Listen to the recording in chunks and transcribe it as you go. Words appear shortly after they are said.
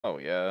Oh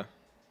yeah.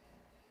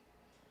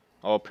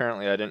 Oh,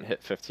 apparently I didn't hit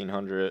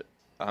 1500.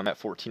 I'm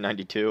at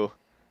 1492.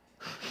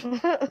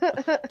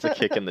 It's a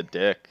kick in the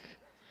dick.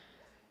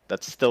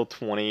 That's still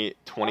 20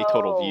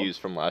 total Oh, views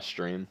from last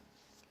stream.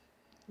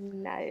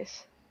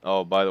 nice.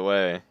 Oh, by the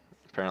way,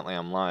 apparently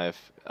I'm live.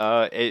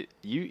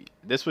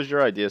 This was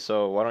your idea,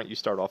 so why don't you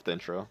start off the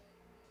intro?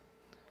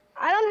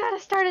 I don't know how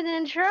to start an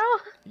intro.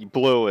 You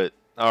blew it.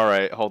 All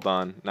right, hold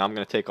on. Now I'm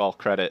gonna take all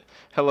credit.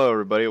 Hello,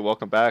 everybody.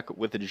 Welcome back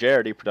with the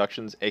JRD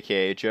Productions,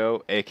 aka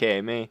Joe,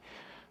 aka me.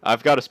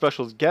 I've got a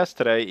special guest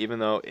today, even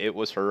though it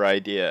was her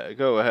idea.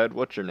 Go ahead.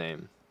 What's your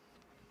name?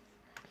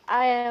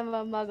 I am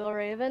a Muggle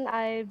Raven.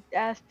 I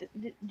asked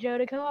Joe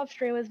to come off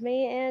stream with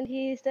me, and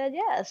he said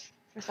yes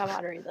for some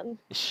odd reason.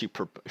 She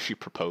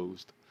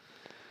proposed.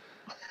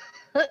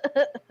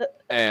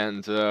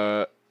 And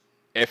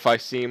if I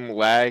seem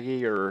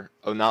laggy or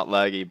not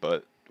laggy,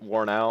 but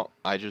worn out,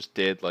 I just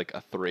did like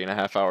a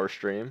 3.5 hour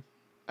stream,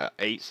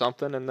 ate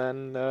something, and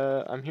then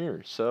I'm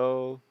here.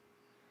 So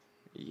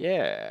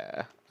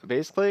yeah,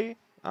 basically,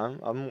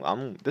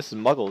 I'm. This is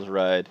Muggles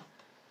ride.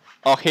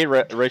 Oh, hey,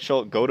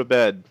 Rachel, go to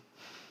bed.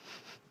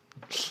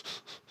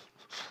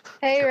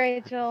 Hey,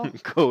 Rachel.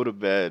 Go to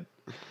bed.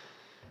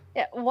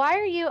 Yeah, why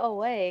are you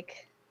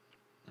awake?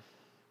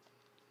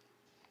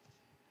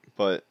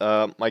 But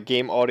my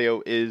game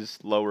audio is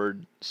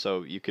lowered,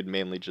 so you could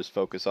mainly just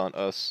focus on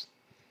us.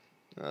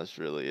 That's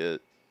really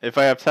it. If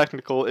I have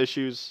technical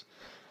issues,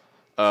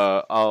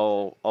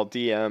 I'll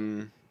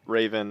DM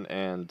Raven,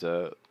 and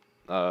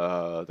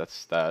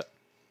that's that.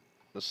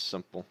 That's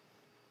simple.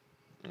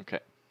 Okay,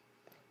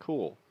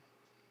 cool.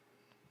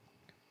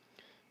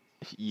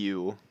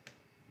 You.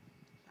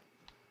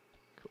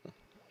 Cool.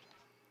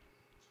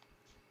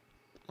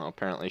 Well,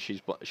 apparently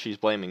she's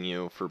blaming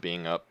you for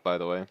being up. By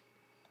the way,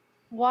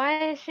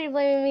 Why is she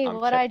blaming me? I'm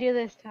What'd I do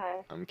this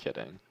time? I'm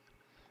kidding.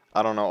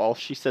 I don't know. All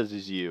she says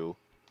is you.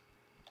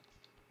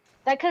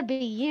 That could be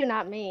you,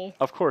 not me.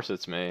 Of course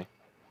it's me.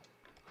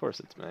 Of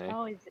course it's It's me.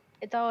 always,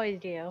 it's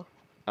always you.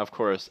 Of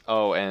course.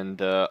 Oh, and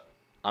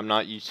I'm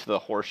not used to the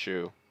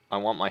horseshoe. I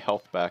want my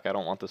health back. I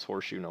don't want this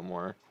horseshoe no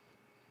more.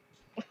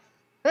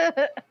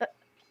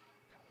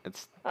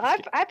 It's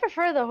I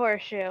prefer the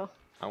horseshoe.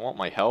 I want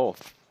my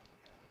health.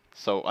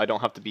 So I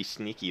don't have to be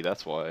sneaky,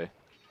 that's why.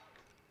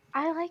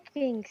 I like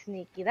being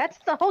sneaky. That's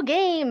the whole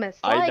game. I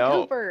Sly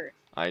know. Cooper,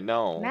 I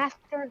know.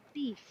 master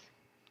thief.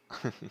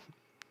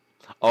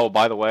 Oh,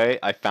 by the way,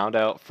 I found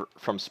out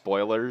from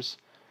spoilers.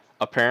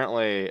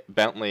 Apparently,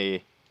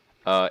 Bentley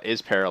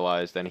is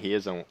paralyzed and he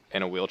is in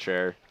a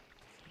wheelchair.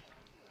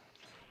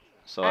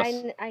 So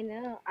that's. I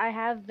know.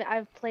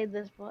 I've played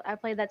I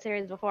played that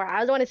series before. I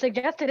was the one who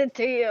suggested it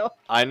to you.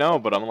 I know,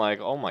 but I'm like,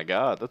 oh my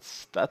god,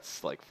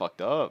 that's like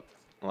fucked up.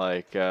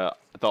 Like the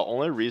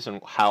only reason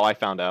how I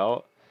found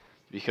out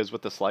because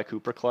with the Sly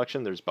Cooper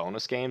collection, there's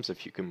bonus games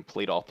if you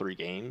complete all 3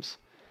 games.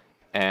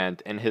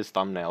 And in his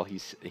thumbnail,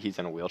 he's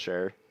in a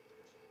wheelchair.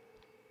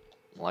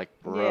 Like,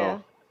 bro, Yeah.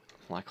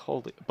 like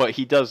holy. But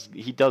he does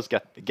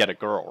get a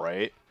girl,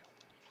 right?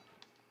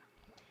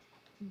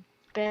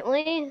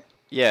 Bentley?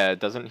 Yeah,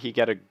 doesn't he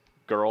get a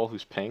girl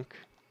who's pink?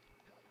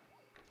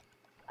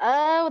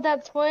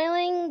 Without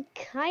spoiling,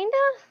 kinda?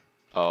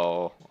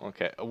 Oh,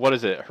 okay. What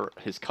is it?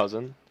 His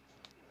cousin?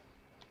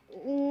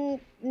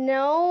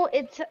 No,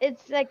 it's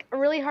like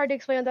really hard to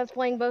explain without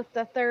spoiling both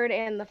the third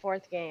and the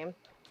fourth game.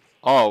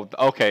 Oh,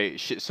 okay.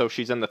 So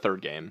she's in the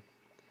 3rd game.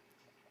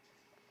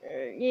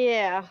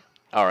 Yeah.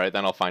 All right,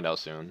 then I'll find out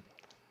soon.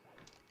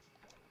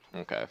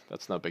 Okay,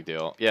 that's no big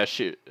deal. Yeah,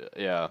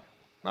 yeah.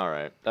 All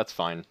right, that's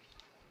fine.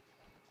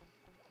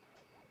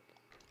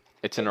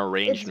 It's an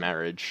arranged It's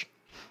marriage.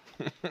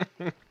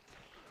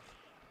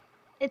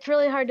 it's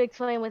really hard to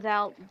explain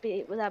without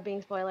being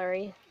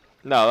spoilery.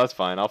 No, that's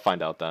fine. I'll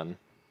find out then.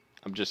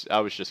 I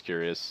was just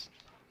curious.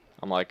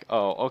 I'm like,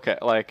 oh, okay.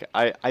 Like,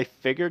 I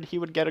figured he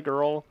would get a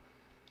girl.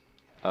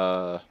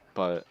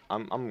 But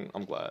I'm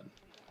glad.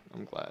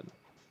 I'm glad.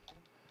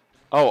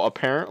 Oh,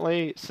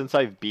 apparently, since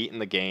I've beaten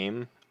the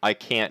game, I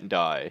can't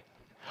die.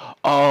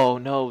 Oh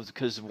no,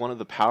 because one of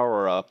the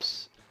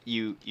power-ups,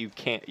 you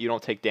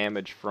don't take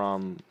damage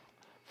from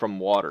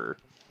water.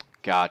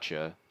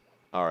 Gotcha.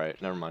 All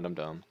right, never mind. I'm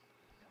dumb.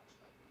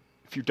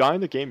 If you die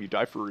in the game, you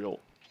die for real.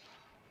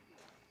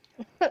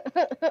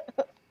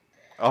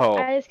 Oh,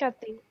 I just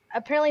got the.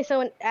 Apparently,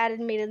 someone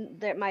added me to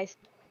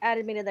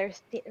their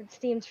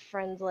Steam's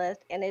friends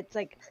list, and it's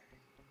like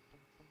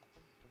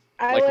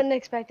I like wasn't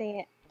expecting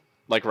it.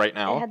 like right It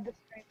now? had the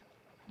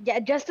yeah,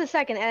 just a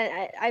second,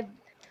 and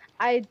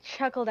I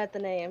chuckled at the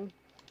name,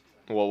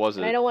 What was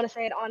and I it? don't want to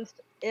say it on.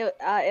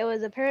 It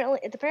was apparently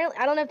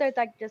I don't know if that's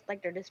like just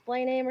like their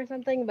display name or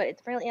something, but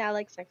it's apparently I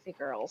like sexy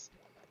girls.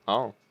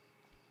 Oh,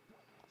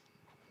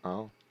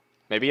 oh.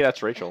 Maybe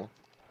that's Rachel.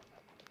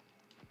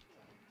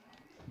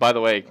 By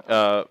the way,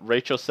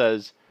 Rachel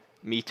says,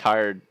 "Me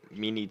tired,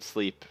 me need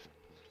sleep,"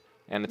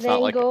 and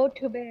Then go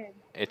to bed.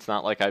 it's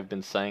not like I've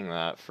been saying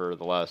that for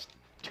the last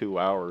 2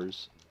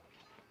 hours.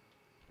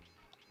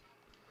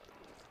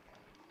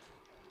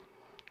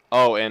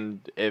 Oh, and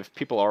if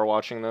people are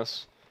watching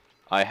this,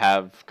 I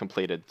have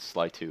completed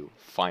Sly 2,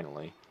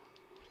 finally.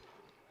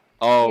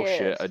 Oh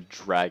shit, Yes. a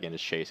dragon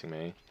is chasing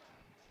me.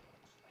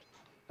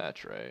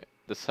 That's right.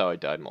 This is how I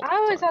died I multiple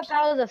always thought times.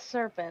 that was a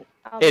serpent.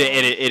 I'll It, be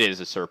it, honest. it is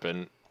a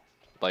serpent,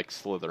 like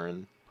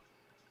Slytherin.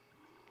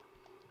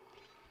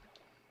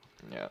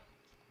 Yeah.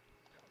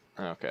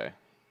 Okay.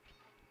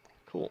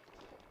 Cool.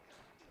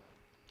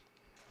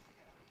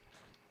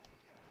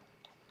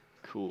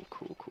 Cool,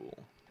 cool,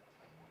 cool.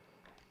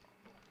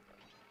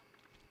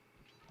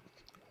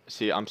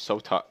 See, I'm so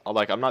tired.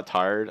 Like, I'm not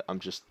tired. I'm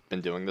just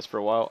been doing this for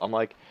a while. I'm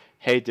like,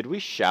 hey, did we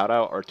shout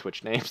out our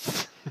Twitch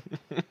names?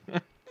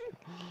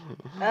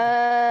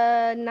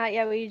 Not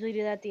yet. We usually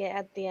do that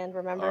at the end.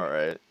 Remember?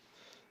 Alright.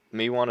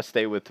 Me want to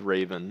stay with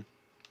Raven.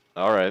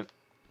 Alright.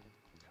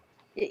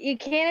 You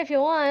can if you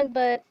want,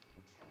 but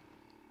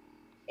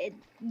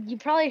you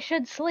probably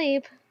should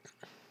sleep.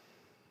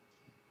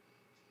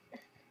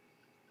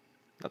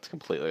 That's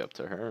completely up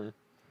to her.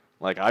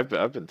 Like, I've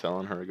been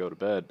telling her to go to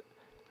bed.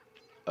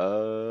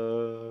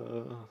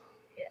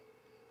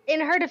 In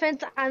her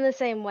defense, I'm the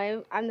same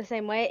way. I'm the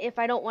same way. If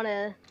I don't want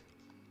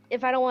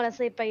to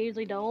sleep, I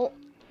usually don't.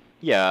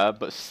 Yeah,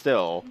 but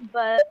still.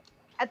 But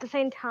at the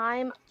same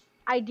time,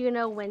 I do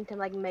know when to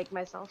like make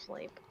myself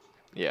sleep.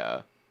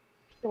 Yeah.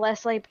 The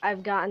less sleep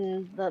I've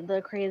gotten,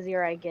 the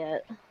crazier I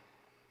get.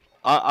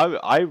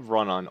 I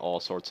run on all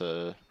sorts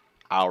of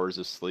hours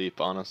of sleep,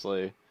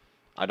 honestly.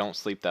 I don't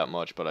sleep that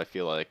much, but I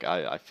feel like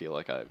I've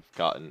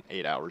gotten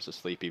 8 hours of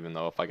sleep, even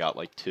though if I got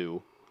like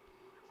 2.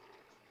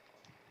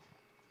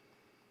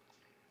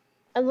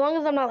 As long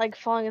as I'm not like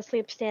falling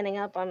asleep standing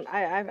up,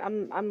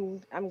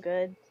 I'm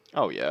good.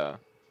 Oh yeah.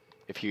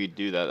 If you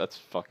do that, that's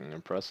fucking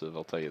impressive,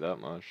 I'll tell you that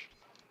much.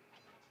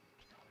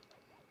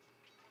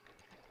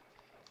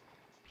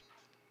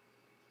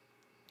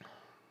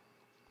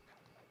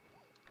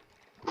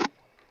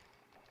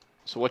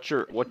 So what's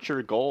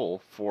your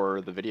goal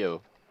for the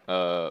video?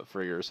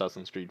 For your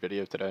Assassin's Creed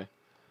video today?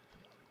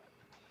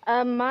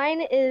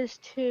 Mine is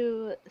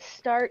to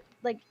start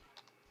like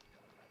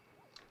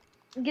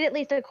get at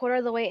least a quarter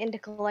of the way into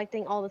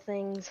collecting all the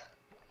things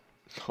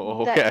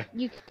Oh, that okay.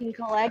 you can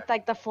collect,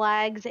 like the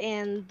flags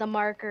and the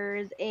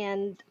markers,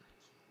 and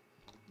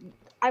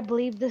I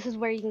believe this is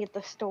where you can get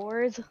the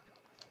stores.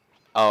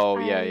 Oh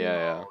yeah, Um, yeah,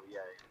 yeah.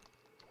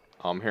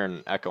 Oh, I'm hearing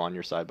an echo on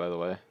your side, by the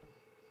way.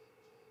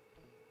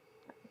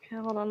 okay,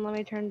 hold on, let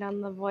me turn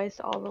down the voice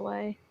all the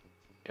way.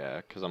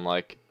 Yeah, because I'm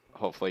like,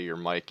 hopefully your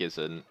mic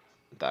isn't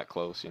that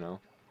close, you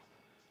know?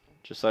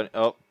 Just let,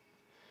 oh,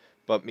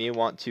 but me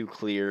want to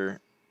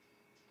clear,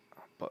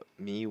 but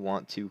me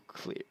want to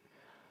clear.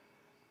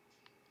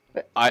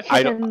 But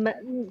I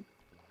don't,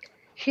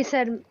 she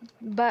said,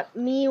 but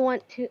me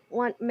want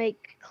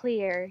make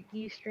clear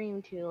you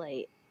stream too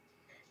late.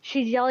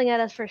 She's yelling at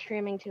us for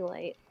streaming too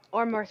late,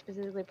 or more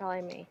specifically,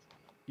 probably me.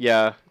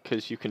 yeah,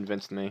 because you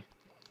convinced me.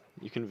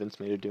 You convinced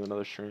me to do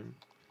another stream.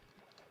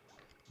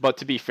 But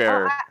to be Oh,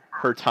 fair,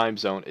 her time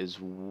zone is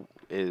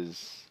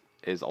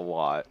a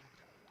lot.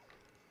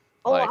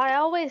 Like, I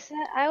always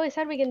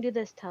said we can do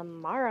this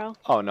tomorrow.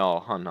 oh no,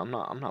 hun, I'm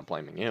not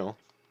blaming you.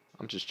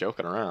 I'm just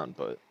joking around,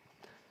 but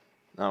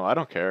no, I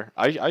don't care.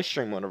 I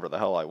stream whenever the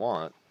hell I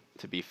want,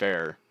 to be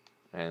fair.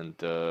 And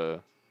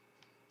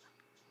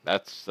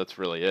that's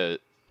really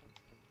it.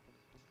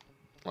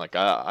 Like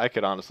I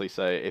could honestly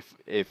say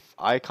if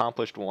I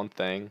accomplished one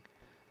thing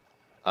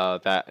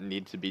that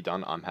needs to be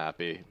done, I'm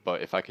happy.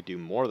 But if I could do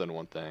more than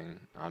one thing,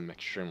 I'm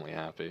extremely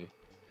happy.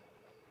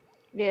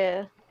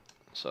 Yeah.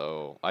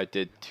 So I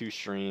did 2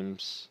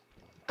 streams,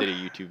 did a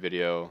YouTube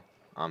video.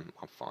 I'm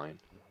fine.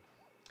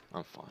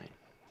 I'm fine.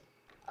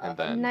 And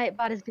then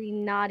Nightbot is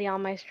being naughty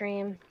on my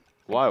stream.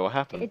 why? What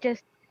happened? It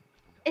just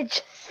it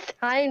just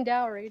timed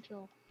out,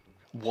 Rachel.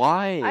 I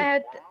Why?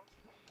 had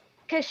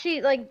cause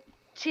she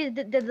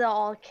did the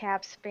all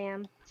cap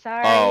spam.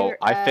 Oh,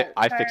 I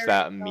fixed Sorry,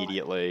 that Rachel.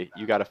 immediately.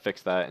 You gotta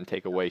fix that and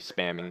take away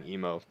spamming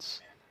emotes,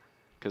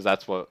 because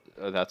that's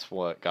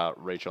what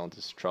got Rachel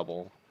into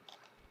trouble.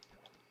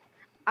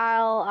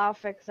 I'll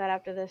fix that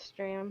after this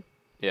stream.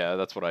 Yeah,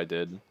 that's what I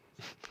did.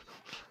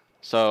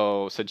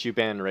 So since you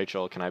banned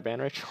Rachel, can I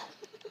ban Rachel?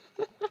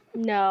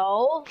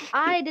 No,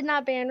 I did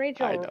not ban I know,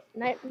 Rachel.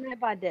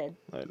 Nightbot did.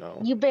 I know.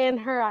 You ban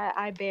her,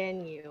 I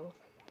ban you.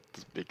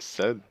 This makes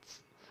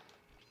sense.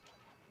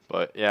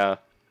 But yeah.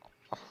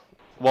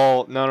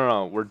 Well,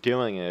 no. We're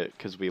doing it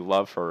because we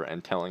love her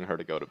and telling her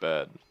to go to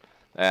bed.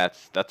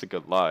 That's a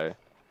good lie.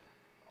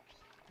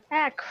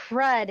 Ah,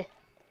 crud.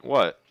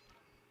 What?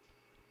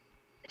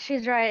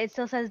 She's right. It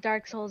still says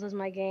Dark Souls is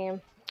my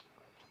game.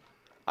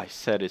 I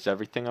said, is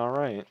everything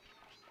alright?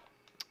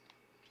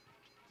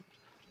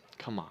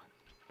 Come on.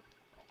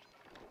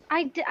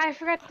 I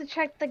forgot to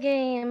check the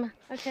game.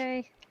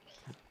 Okay.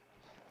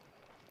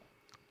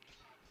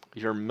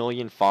 Your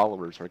million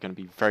followers are gonna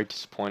be very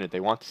disappointed. They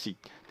want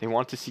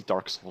to see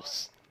Dark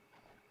Souls.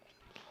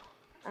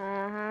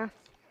 Uh-huh.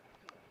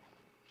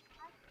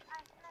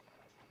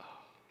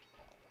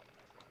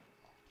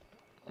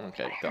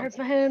 Okay, I done. heard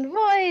my own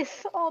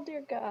voice. Oh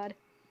dear God.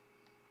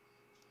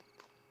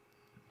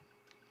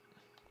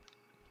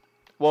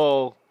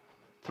 Well,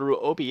 Through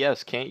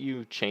OBS, can't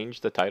you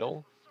change the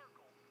title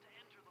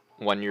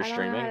when you're I don't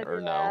know how streaming, to do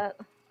or no? that.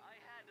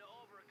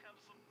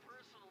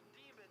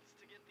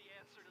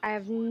 I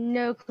have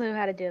no clue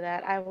how to do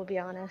that. I will be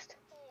honest.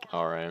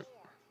 All right.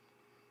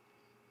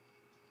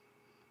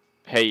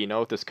 Hey, you know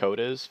what this code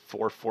is?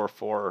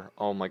 444.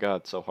 Oh my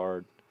god, so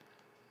hard.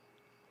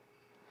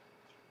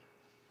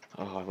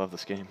 Oh, I love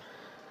this game.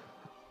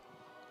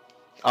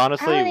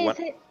 How Honestly, do you when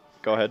say?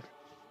 go ahead.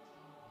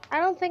 I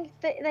don't think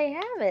they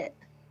have it.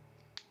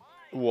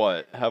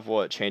 What? Have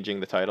what? Changing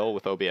the title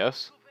with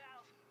OBS?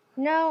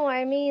 No,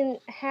 I mean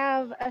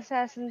have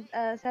Assassin's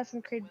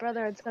Creed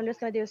Brotherhood. So I'm just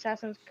gonna do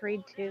Assassin's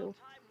Creed 2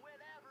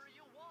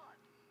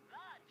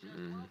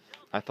 Mm,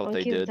 I thought and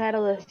they keep the did.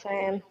 title the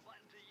same.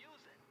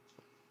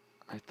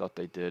 I thought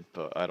they did,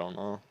 but I don't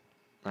know.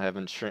 I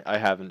haven't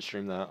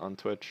streamed that on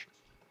Twitch.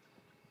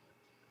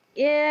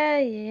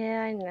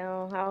 Yeah, I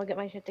know. I'll get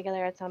my shit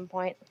together at some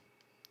point.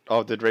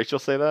 Oh, did Rachel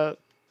say that?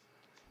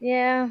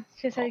 Yeah,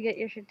 she said Oh, to get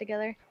your shit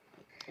together.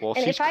 well,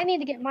 And she's if I need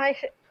to get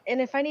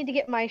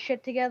my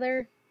shit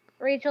together,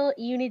 Rachel,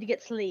 you need to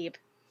get sleep.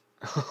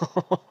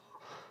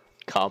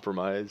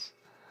 compromise.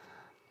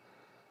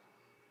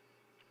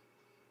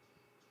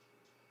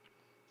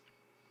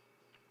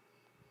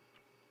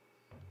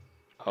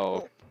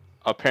 Oh,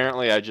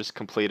 apparently I just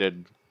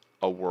completed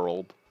a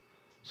world,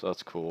 so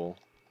that's cool.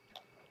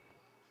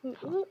 Ooh,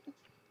 ooh.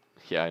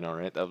 Yeah, I know,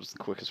 right? That was the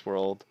quickest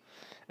world.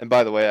 And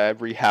by the way,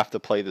 have to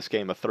play this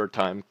game a third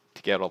time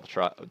to get all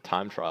the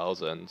time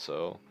trials in,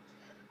 so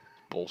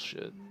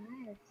bullshit.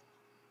 Nice.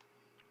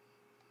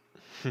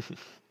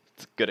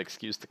 It's a good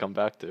excuse to come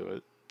back to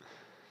it.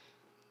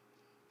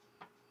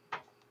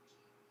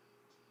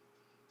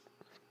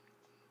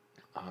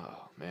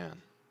 Oh,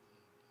 man.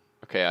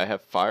 Okay, I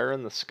have Fire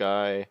in the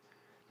Sky,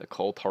 the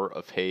Cold Heart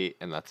of Hate,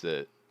 and that's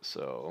it.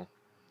 So,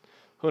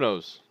 who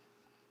knows?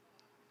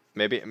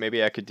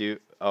 Maybe I could do.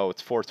 Oh,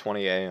 it's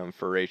 4:20 a.m.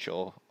 for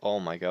Rachel. Oh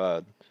my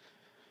God,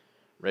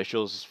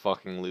 Rachel's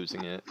fucking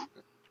losing it.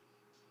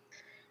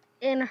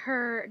 In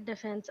her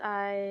defense,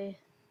 I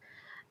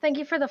thank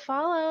you for the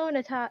follow,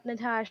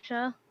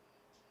 Natasha.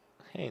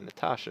 Hey,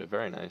 Natasha,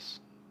 very nice.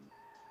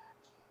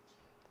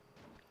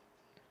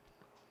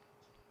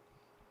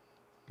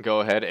 Go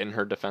ahead. In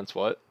her defense,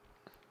 what?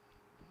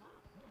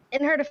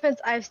 In her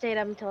defense, I've stayed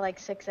up until like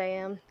 6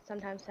 a.m.,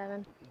 sometimes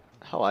 7.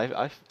 Hell,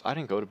 I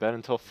didn't go to bed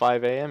until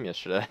 5 a.m.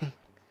 yesterday.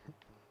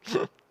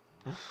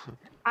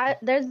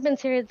 There's been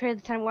serious periods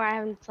of time where I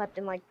haven't slept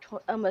in like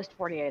almost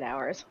 48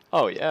 hours.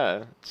 Oh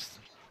yeah.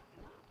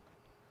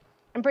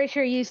 I'm pretty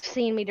sure you've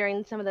seen me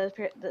during some of those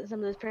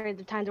periods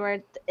of times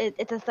where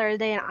it's a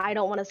Thursday and I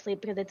don't want to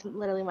sleep because it's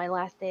literally my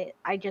last day.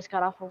 I just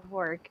got off of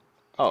work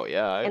Oh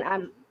yeah. and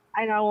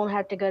I know I won't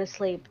have to go to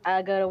sleep.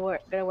 Go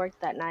to work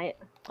that night.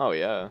 Oh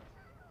yeah.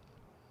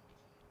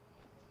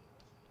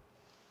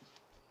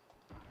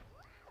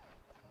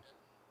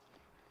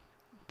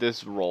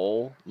 This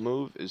roll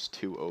move is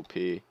too OP.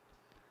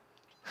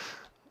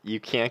 You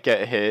can't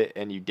get hit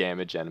and you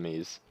damage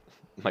enemies.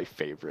 My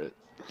favorite.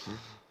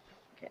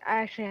 I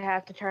actually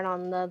have to turn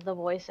on the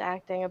voice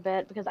acting a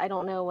bit because I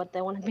don't know what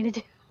they wanted me to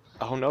do.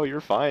 Oh no,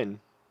 you're fine.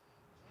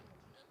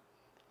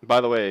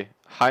 By the way,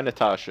 hi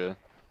Natasha.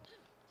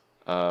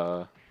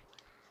 Uh,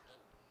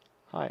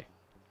 hi.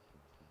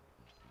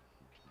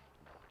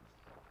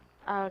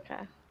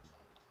 Okay.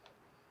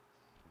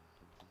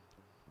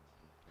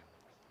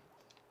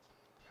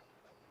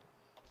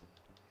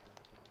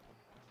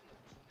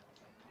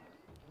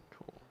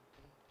 Cool.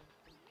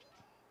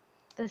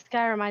 This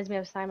guy reminds me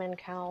of Simon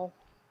Cowell.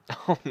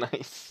 Oh,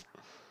 nice.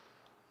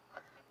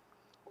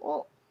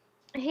 Well,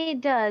 he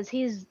does.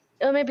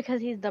 Maybe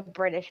because he's the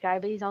British guy,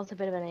 but he's also a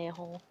bit of an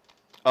a-hole.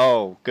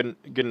 Oh, good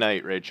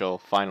night, Rachel.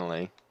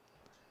 Finally,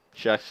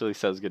 she actually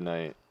says good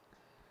night.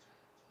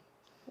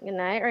 Good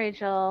night,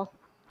 Rachel.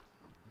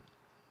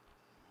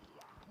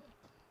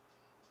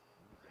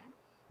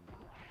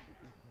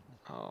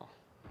 Oh,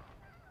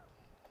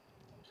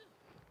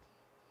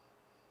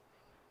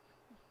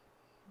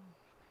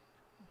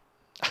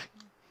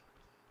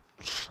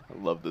 I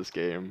love this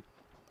game.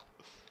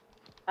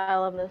 I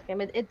love this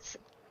game. It's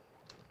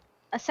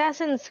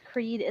Assassin's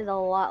Creed is a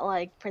lot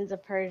like Prince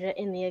of Persia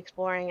in the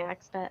exploring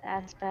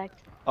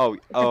aspect, Oh,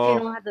 except you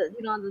don't have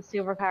the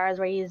superpowers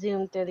where you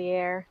zoom through the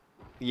air.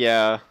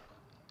 yeah.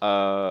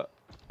 Uh,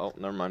 oh,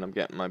 never mind. I'm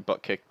getting my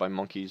butt kicked by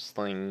monkeys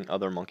throwing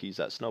other monkeys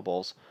at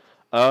snowballs.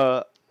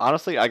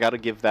 Honestly, I gotta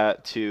give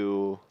that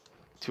to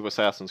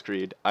Assassin's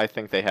Creed. I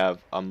think they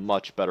have a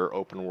much better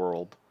open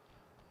world.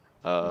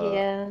 Uh,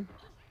 Yeah.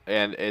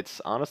 and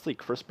it's honestly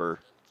crisper.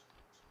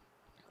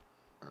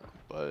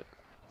 But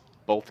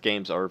both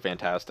games are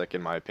fantastic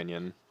in my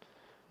opinion.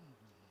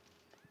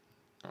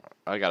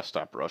 I gotta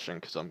stop rushing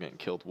because I'm getting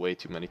killed way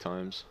too many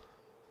times.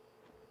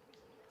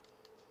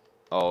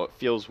 Oh, it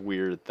feels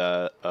weird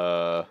that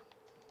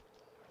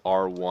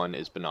R1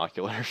 is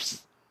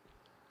binoculars.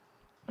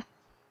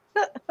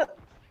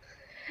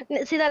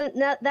 See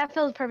that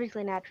feels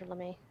perfectly natural to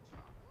me.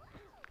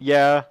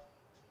 Yeah.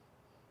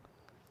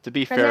 To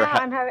be Because fair, now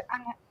I'm having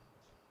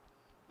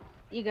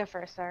You go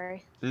first.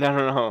 Sorry. No,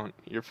 no, no,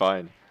 you're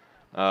fine.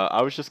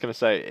 I was just gonna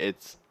say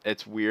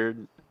it's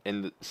weird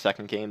in the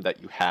second game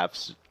that you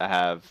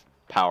have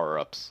power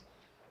ups,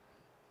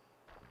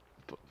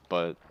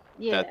 but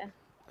that Yeah.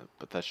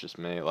 but that's just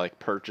me. Like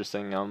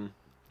purchasing them,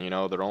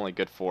 they're only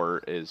good for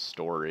is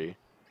story,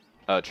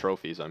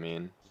 trophies. I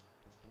mean.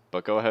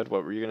 But go ahead.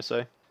 What were you gonna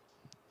say?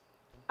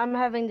 I'm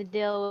having to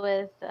deal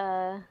with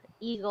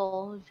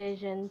eagle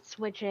vision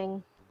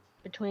switching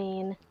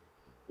between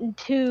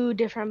two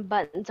different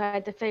buttons. I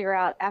had to figure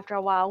out after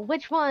a while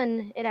which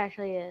one it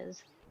actually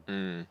is.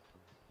 Mm.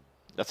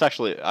 That's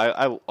actually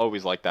I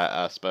always like that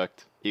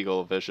aspect.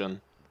 Eagle vision.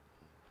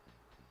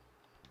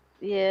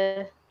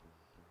 Yeah.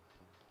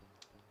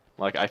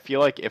 Like I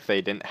feel like if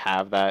they didn't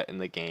have that in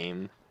the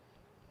game,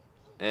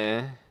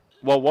 eh.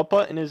 Well, what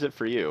button is it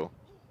for you?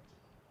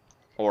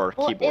 Or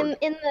Well, keyboard?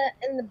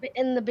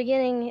 in the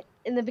beginning,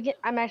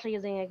 I'm actually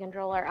using a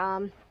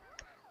controller.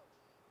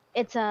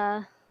 It's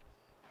a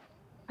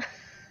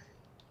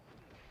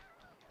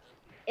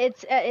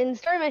it's in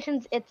story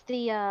missions. It's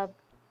the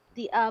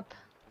up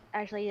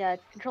actually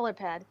controller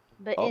pad,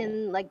 but Oh.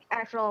 in like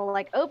actual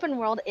like open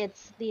world,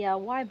 it's the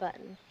Y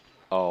button.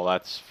 Oh,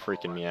 that's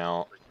freaking me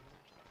out.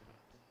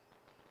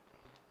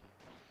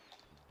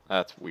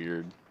 That's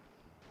weird.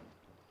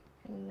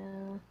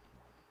 No,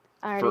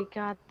 I For already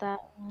got that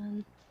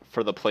one.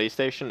 for the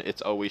PlayStation,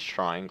 it's always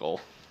triangle.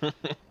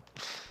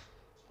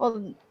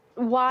 Well,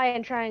 Y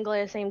and triangle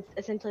are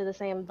essentially the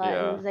same Yeah.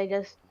 buttons. They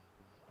just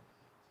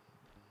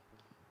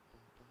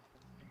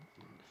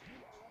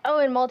oh,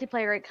 in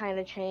multiplayer it kind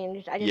of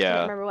changed. I just can't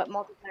Yeah. remember what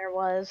multiplayer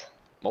was.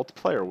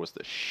 Multiplayer was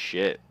the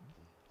shit.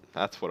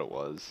 That's what it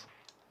was.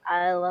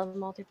 I love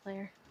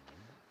multiplayer.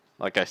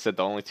 Like I said,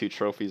 the only two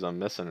trophies I'm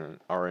missing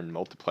are in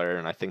multiplayer,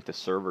 and I think the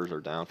servers are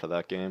down for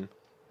that game.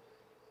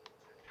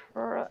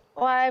 Well,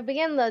 I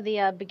began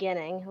the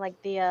beginning, like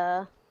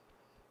the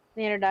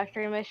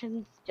introductory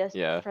missions, just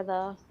Yeah. for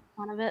the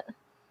fun of it.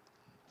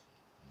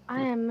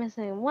 I am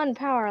missing one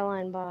power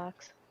line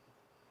box.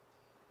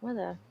 Where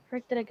the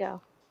frick did it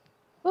go?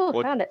 Ooh,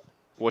 What found it.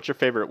 What's your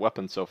favorite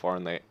weapon so far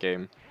in that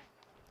game?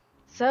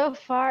 So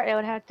far, it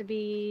would have to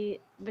be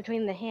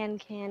between the hand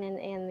cannon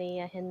and the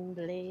hidden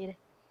blade.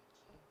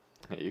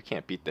 Hey, you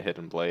can't beat the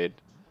hidden blade.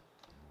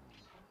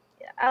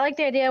 I like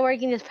the idea where you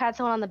can just pat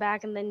someone on the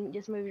back and then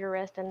just move your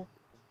wrist and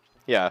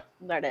Yeah.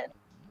 they're dead.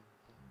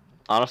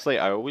 Honestly,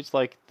 I always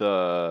like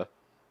the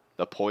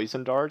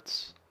poison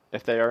darts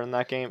if they are in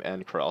that game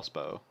and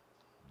crossbow.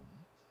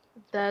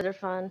 Those are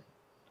fun.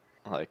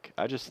 Like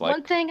I just One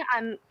like. thing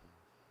I'm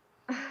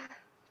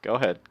Go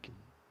ahead.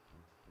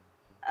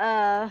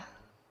 uh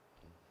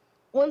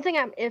one thing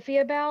I'm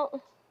iffy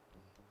about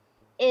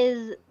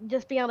is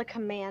just being able to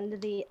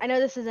command the. I know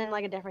this is in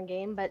like a different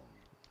game, but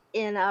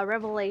in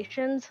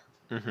Revelations,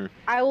 Mhm.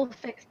 I will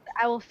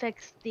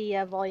fix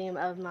the volume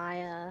of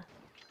my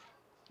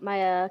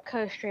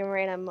co-streamer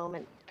in a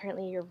moment.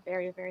 Apparently, you're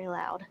very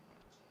loud.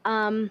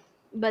 Um,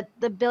 but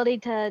the ability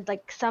to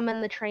like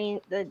summon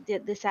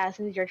the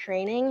assassins you're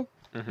training,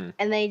 Mhm.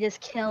 and they just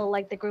kill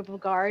like the group of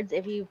guards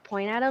if you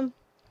point at them.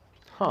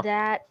 Huh.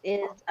 That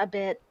is a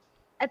bit.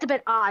 That's a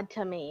bit odd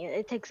to me.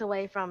 It takes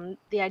away from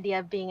the idea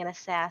of being a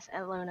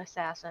lone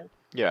assassin,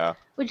 Yeah.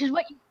 which is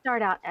what you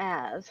start out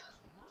as.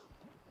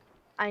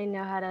 I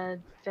know how to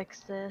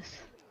fix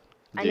this.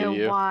 I Do know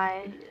you?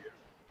 why.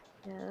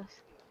 Yes.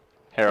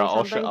 Here, Say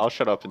something. I'll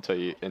shut up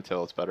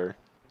until it's better.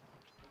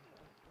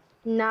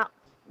 No,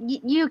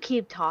 you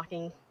keep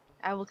talking.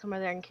 I will come over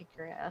there and kick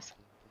your ass.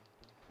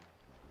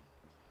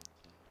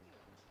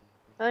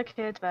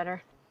 Okay, it's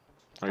better.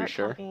 Are you Start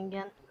sure? talking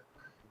again.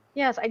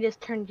 Yes, I just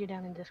turned you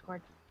down in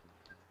Discord.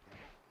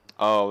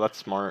 Oh, that's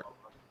smart.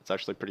 It's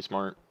actually pretty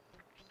smart.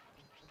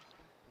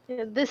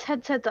 Yeah, this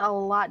headset's a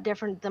lot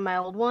different than my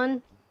old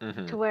one,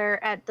 Mhm. to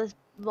where at this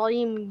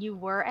volume you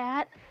were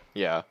at,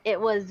 Yeah.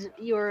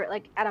 you were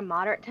like at a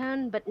moderate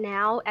tone, but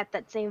now at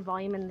that same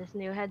volume in this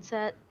new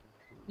headset,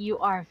 you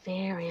are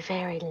very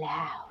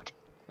loud.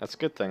 That's a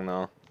good thing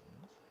though.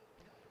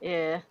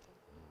 Yeah.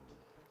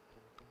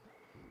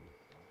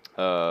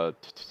 Uh,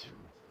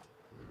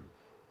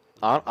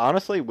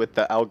 honestly, with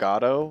the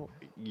Elgato,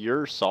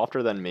 you're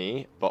softer than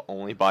me, but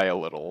only by a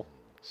little.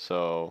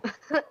 So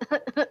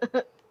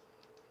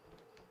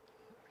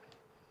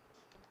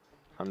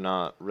I'm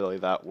not really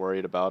that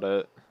worried about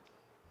it.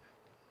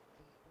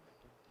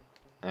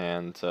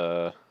 And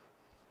oh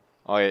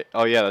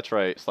yeah, that's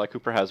right. Sly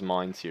Cooper has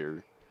mines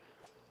here.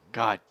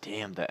 God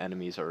damn, the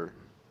enemies are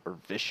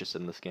vicious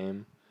in this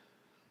game.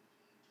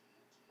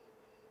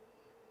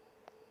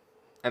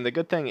 And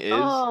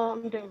Oh,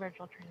 I'm doing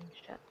virtual training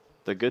shit.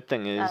 the good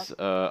thing Uh, is,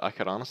 I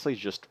could honestly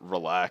just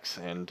relax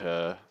and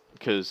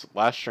because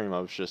last stream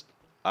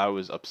I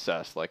was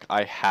obsessed. Like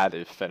I had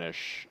to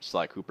finish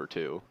Sly Cooper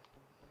 2,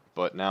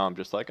 but now I'm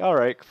just like, all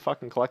right,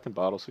 fucking collecting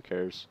bottles. Who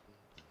cares?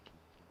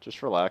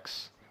 Just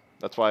relax.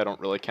 That's why I don't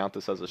really count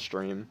this as a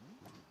stream.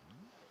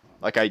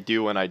 Like I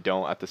do and I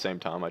don't at the same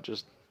time. I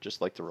just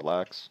like to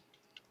relax.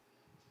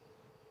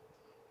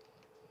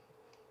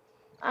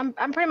 I'm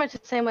pretty much the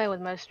same way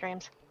with most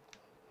streams.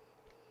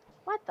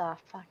 What the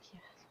fuck? You.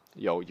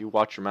 Yo, you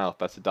watch your mouth.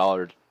 That's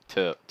 $1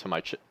 to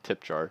my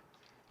tip jar.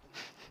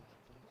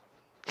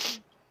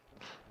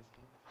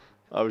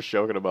 I was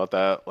joking about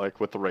that, like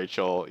with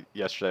Rachel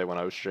yesterday when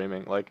I was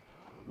streaming. Like,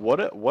 what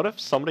if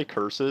somebody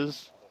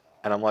curses,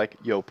 and I'm like,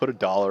 yo, put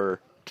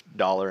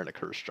 $1 in a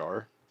curse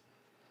jar.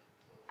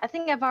 I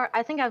think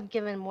I've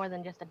given more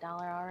than just $1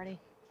 already.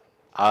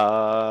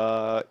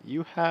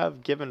 You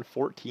have given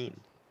 14.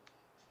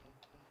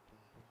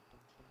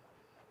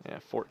 Yeah,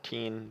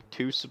 14.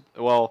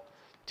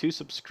 Two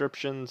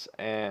subscriptions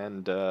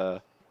and $4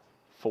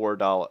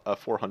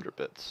 400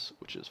 bits,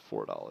 which is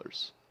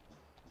 $4.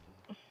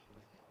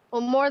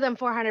 Well, more than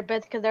 400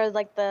 bits because there was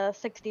like the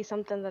 60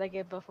 something that I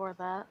gave before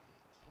that.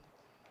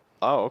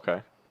 Oh,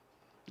 okay.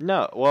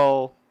 No,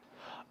 well,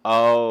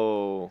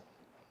 oh,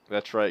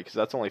 that's right, because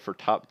that's only for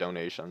top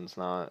donations,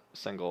 not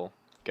single.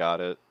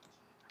 Got it.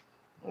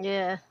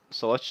 Yeah.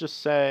 So let's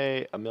just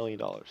say $1 million.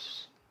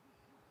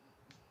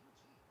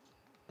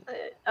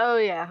 Oh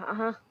yeah.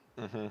 Uh-huh.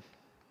 Mm-hmm.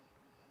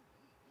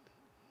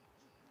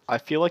 I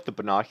feel like the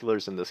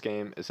binoculars in this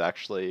game is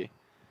actually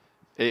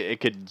it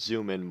could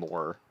zoom in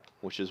more,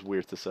 which is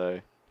weird to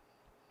say,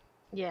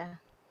 Yeah.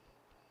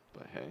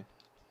 but hey.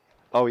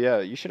 Oh yeah,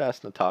 you should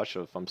ask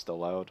Natasha if I'm still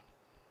loud.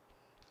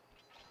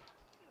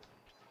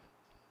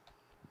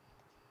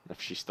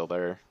 If she's still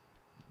there.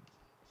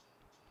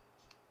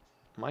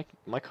 My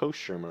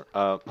co-streamer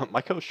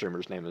my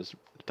co-streamer's name is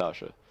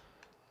Natasha.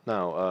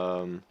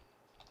 No,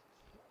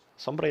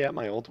 somebody at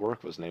my old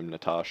work was named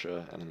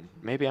Natasha, and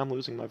maybe I'm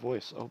losing my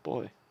voice. Oh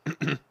boy.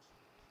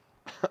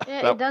 Yeah,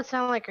 it That does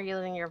sound like you're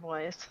using your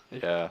voice.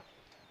 yeah,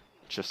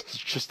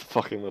 just a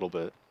fucking little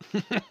bit.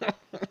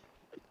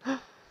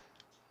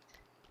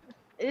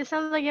 It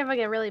sounds like you have like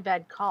a really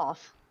bad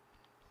cough.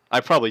 I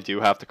probably do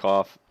have to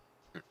cough.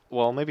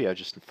 Well, maybe I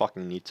just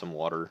fucking need some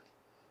water.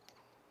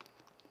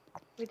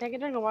 We take a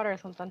drink of water or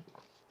something.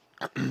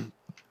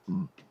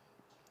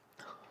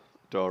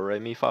 Do re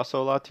mi fa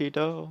sol la ti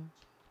do.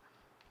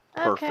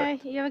 Okay,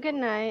 Perfect. you have a good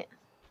night.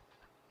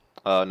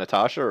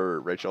 Natasha or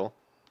Rachel?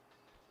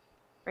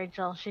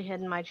 Rachel, she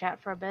hid in my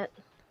chat for a bit.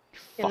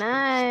 You Good fucking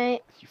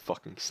night. you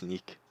fucking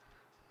sneak.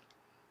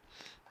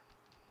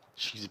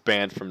 She's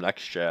banned from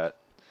next chat.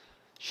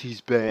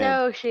 She's banned.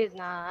 No, she's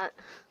not.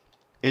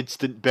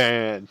 Instant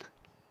ban.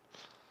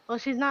 Well,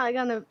 she's not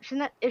gonna. She's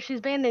not. If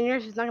she's banned in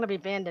yours, she's not gonna be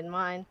banned in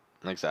mine.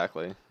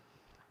 Exactly.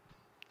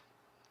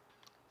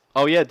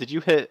 Oh yeah, did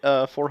you hit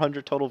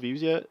 400 total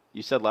views yet?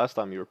 You said last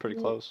time you were pretty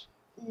close.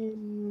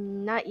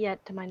 Not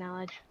yet, to my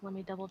knowledge. Let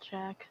me double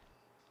check.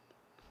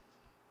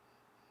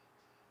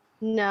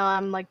 No,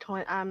 I'm like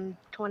 20. I'm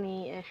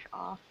 20-ish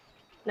off.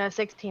 No,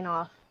 16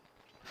 off.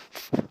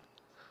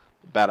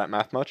 Bad at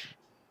math much?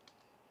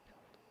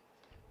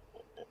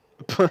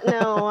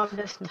 No, I'm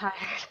just tired.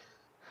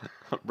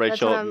 That's what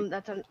Rachel I'm.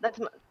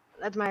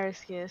 That's my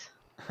excuse.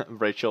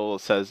 Rachel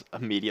says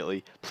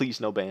immediately,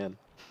 "Please no ban."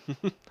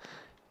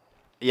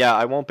 Yeah,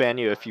 I won't ban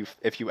you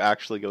if you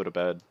actually go to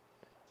bed.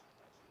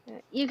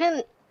 You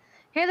can.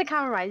 Here's a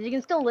compromise. You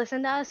can still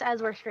listen to us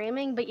as we're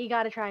streaming, but you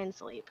gotta try and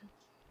sleep.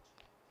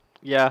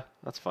 Yeah,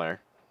 that's fair.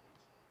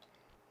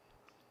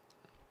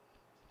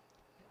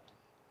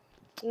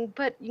 You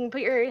can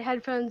put your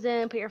headphones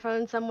in, put your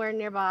phone somewhere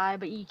nearby,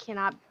 but you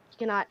cannot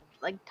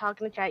like talk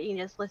in the chat. You can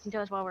just listen to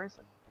us while we're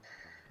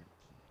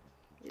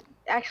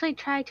actually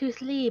try to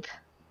sleep.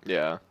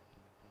 Yeah.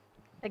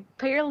 Like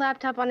put your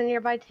laptop on a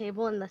nearby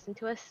table and listen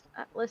to us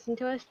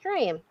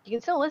stream. You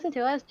can still listen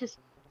to us, just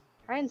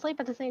try and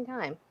sleep at the same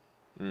time.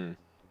 Hmm.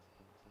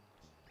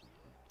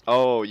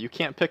 Oh, you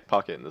can't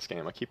pickpocket in this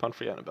game. I keep on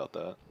forgetting about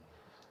that.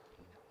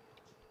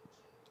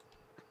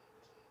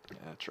 Yeah,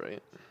 that's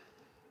right.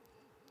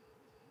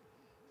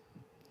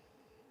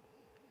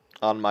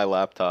 On my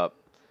laptop.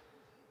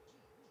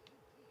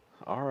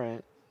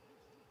 Alright.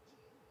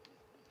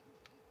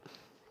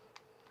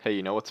 Hey,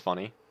 you know what's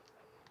funny?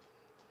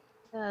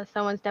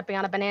 Someone stepping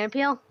on a banana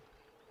peel.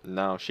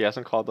 No, she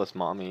hasn't called us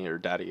mommy or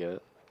daddy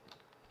yet.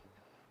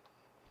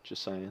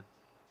 Just saying.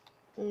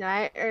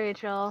 Night,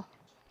 Rachel.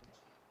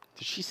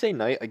 Did she say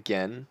night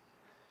again?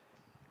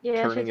 Yeah,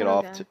 she Turning it said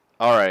off okay. to.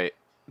 Alright.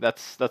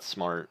 That's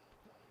smart.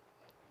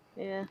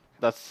 Yeah.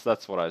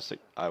 That's what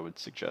I would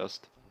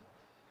suggest.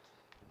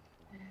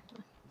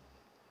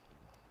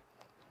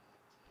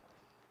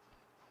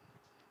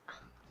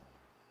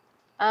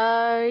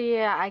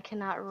 Yeah, I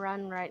cannot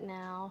run right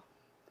now.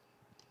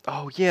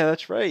 Oh yeah,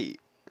 that's right.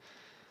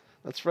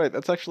 That's right.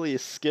 That's actually a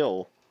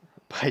skill.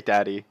 By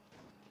daddy.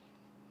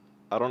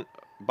 I don't.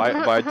 By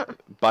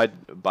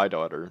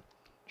daughter.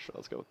 Sure,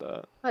 let's go with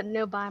that. But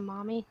no, bye,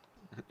 mommy.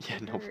 Yeah,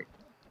 no. Or...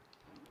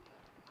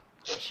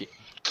 She.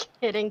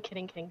 kidding.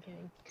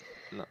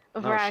 No,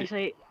 Before no, I she.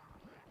 actually,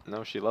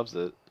 No, she loves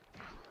it.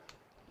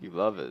 You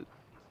love it.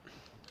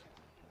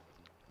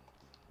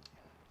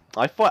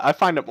 I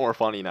find it more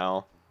funny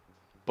now,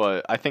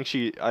 but I think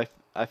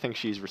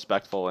she's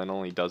respectful and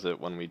only does it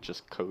when we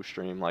just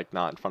co-stream, like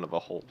not in front of a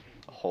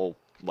whole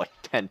like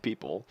 10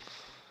 people.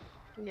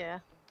 yeah.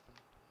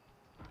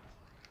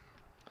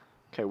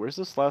 Okay, where's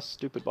this last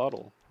stupid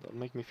bottle? That'll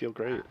make me feel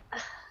great.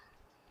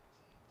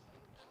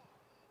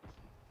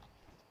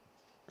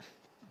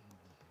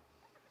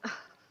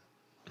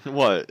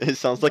 What? It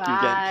sounds like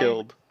you're getting Bye.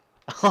 killed.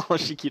 Oh,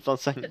 she keeps on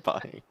saying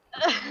bye.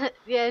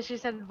 Yeah, she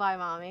said bye,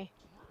 mommy.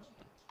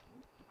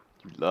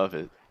 You love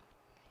it.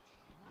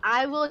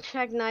 I will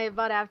check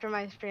Nightbot after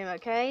my stream,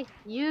 okay?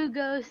 You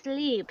go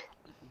sleep.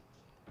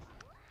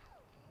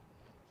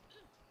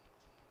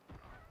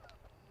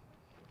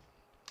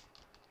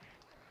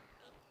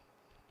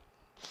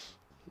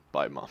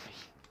 Bye, mommy.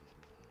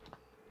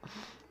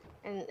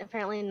 And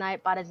apparently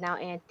Nightbot is now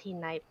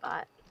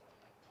anti-Nightbot.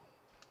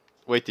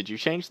 Wait, did you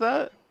change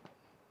that?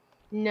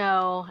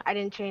 No, I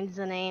didn't change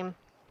the name.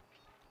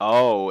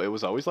 Oh, it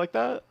was always like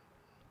that?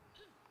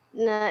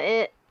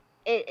 No,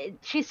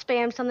 she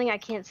spammed something. I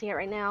can't see it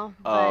right now,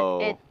 but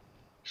Oh.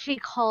 she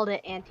called it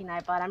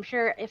anti-Nightbot. I'm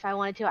sure if I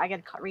wanted to, I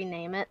could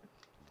rename it.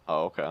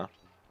 Oh, okay.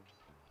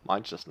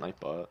 Mine's just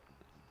Nightbot.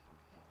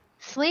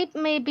 Sleep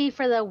may be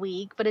for the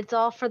weak, but it's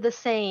all for the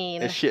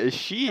sane. Is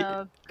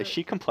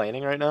she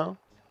complaining right now?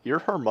 You're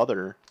her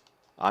mother.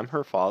 I'm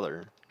her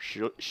father.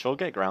 She'll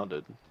get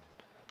grounded.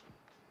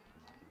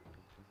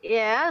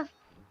 Yeah,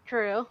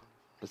 true.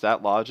 Is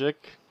that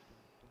logic?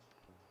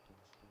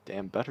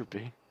 Damn, better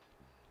be.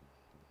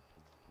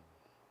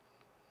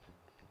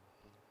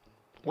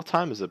 What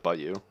time is it by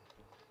you?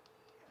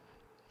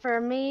 For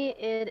me,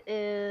 it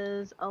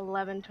is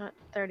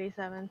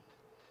 11:37.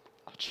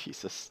 Oh,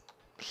 Jesus.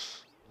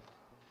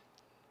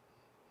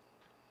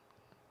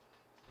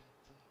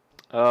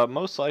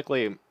 Most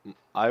likely,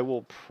 I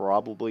will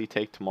probably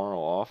take tomorrow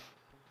off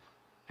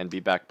and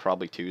be back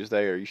probably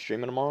Tuesday. Are you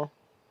streaming tomorrow?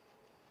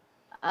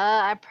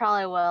 I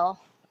probably will.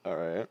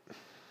 Alright.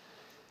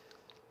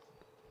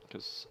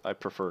 Because I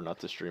prefer not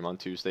to stream on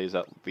Tuesdays,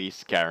 at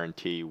least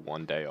guarantee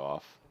one day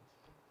off.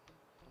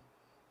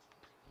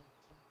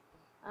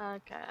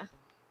 Okay.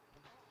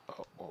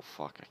 Oh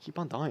fuck, I keep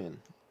on dying.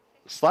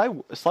 Sly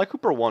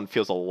Cooper 1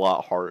 feels a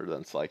lot harder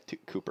than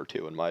Cooper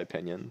 2 in my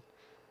opinion.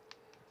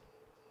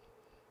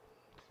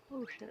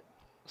 Oh shit.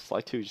 Sly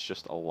 2 is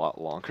just a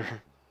lot longer.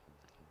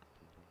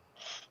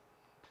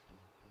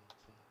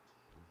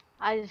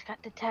 I just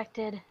got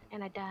detected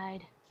and I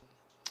died.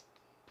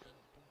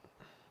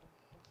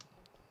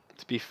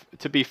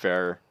 To be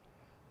fair,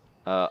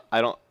 I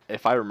don't.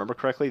 If I remember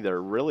correctly,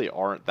 there really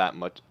aren't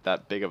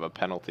that big of a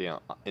penalty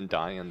in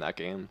dying in that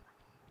game.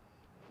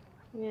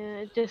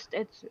 Yeah,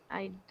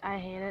 I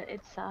hate it.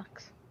 It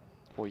sucks.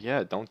 Well,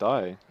 yeah, don't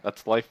die.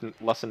 That's life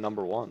lesson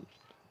number 1.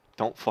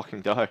 Don't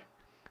fucking die.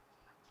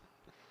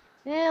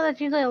 Yeah, that's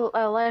usually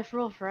a life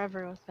rule for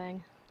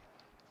everything.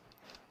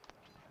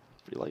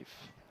 Free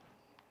life.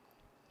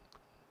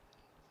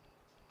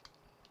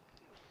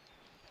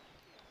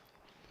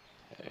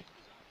 Hey.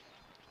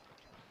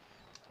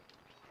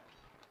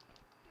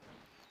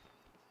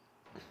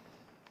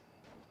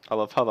 I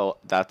love how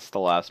that's the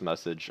last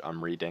message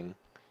I'm reading.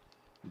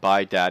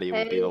 Bye, Daddy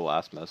will be the Hey.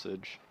 last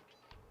message.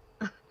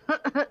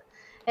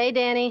 Hey,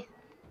 Danny.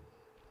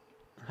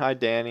 Hi,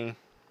 Danny.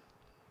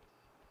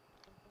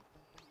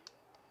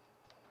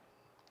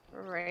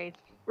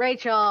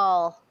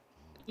 Rachel.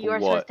 You're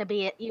What? supposed to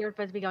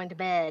be going to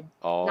bed,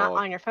 not Oh,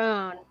 on your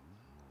phone.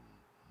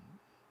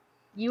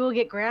 You will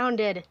get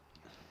grounded.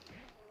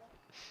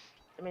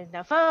 That means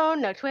no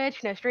phone, no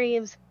Twitch, no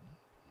streams,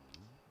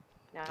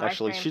 no ice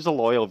actually, cream. she's a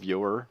loyal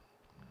viewer.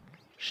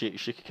 She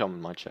could come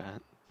in my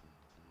chat.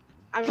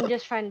 I'm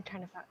just trying to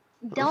find.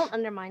 Don't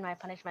undermine my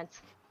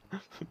punishments.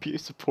 Be a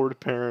supportive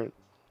parent.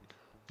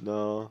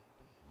 No.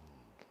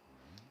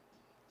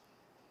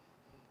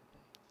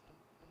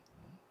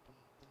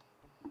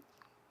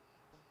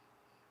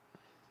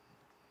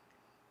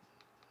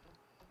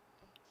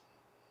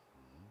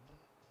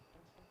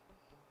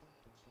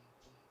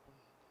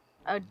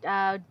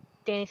 Oh,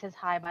 Danny says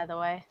hi, by the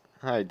way.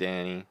 Hi,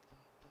 Danny.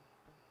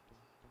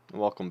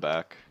 Welcome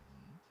back.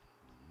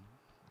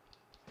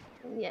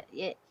 Yeah,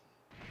 yeah.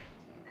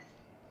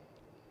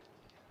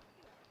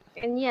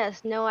 And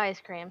yes, no ice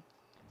cream.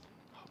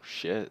 Oh,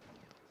 shit.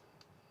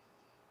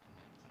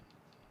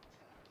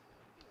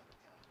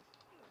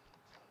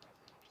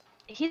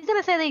 He's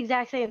gonna say the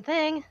exact same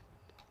thing.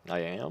 I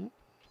am?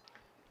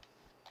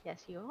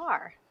 Yes, you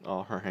are.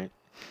 Alright.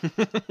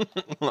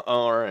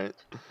 Alright.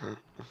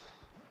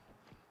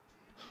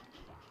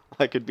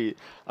 I could be,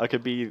 I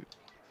could be,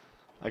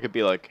 I could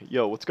be like,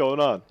 yo, what's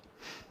going on?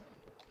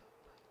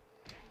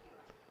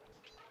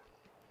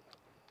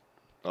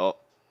 Oh,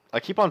 I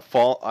keep,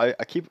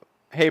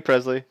 hey,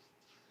 Presley.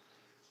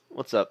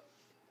 What's up?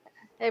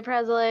 Hey,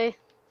 Presley.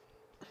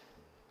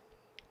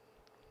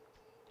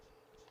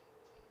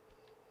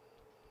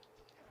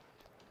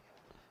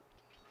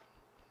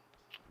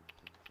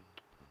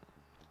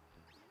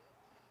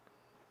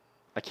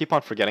 I keep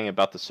on forgetting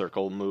about the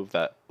circle move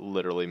that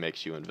literally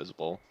makes you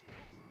invisible.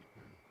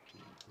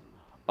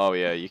 Oh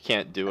yeah, you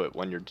can't do it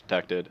when you're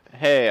detected.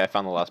 Hey, I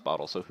found the last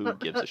bottle, so who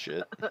gives a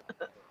shit?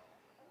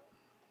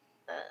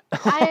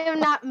 I am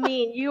not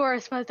mean. You are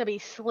supposed to be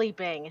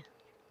sleeping.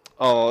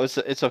 Oh,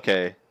 it's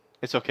okay.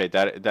 It's okay.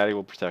 Daddy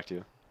will protect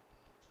you.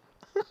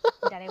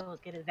 Daddy will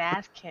get his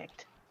ass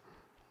kicked.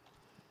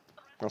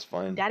 That's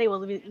fine. Daddy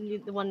will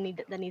be the one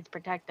that needs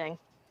protecting.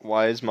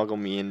 Why is Muggle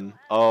mean?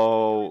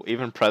 Oh,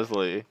 even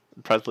Presley.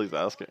 Presley's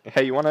asking.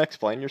 Hey, you want to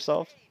explain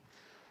yourself?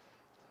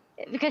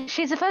 Because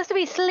she's supposed to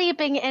be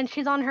sleeping and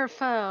she's on her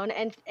phone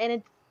and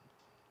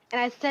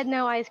I said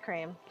no ice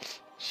cream.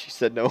 She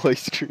said no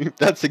ice cream.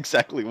 That's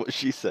exactly what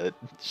she said.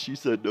 She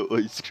said no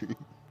ice cream.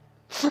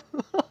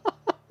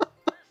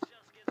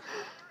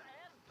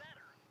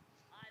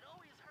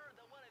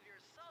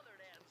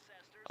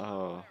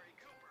 Oh.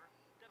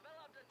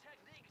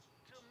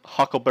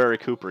 Huckleberry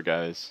Cooper,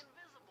 guys.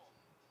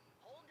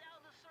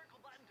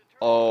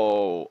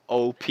 Oh,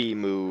 OP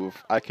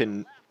move. I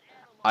can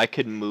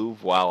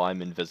move while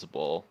I'm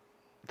invisible.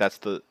 That's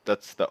the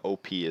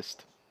OPest.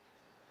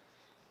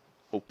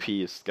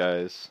 OPest,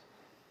 guys.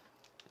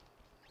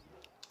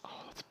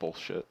 Oh, that's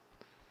bullshit.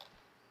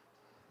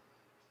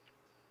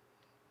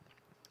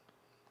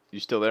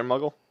 You still there,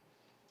 Muggle?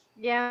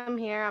 Yeah, I'm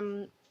here.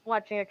 I'm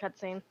watching a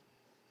cutscene.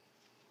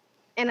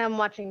 And I'm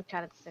watching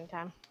chat at the same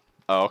time.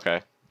 Oh,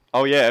 okay.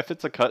 Oh yeah, if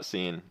it's a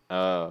cutscene,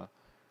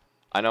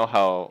 I know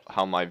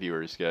how my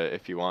viewers get.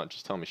 If you want,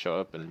 just tell me show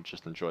up and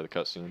just enjoy the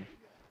cutscene.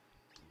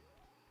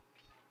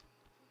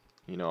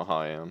 You know how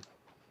I am.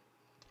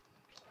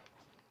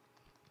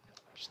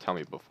 Just tell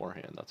me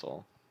beforehand, that's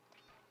all.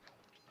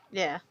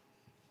 Yeah.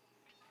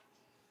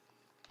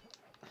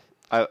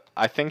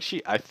 I think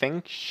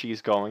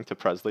she's going to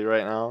Presley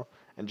right now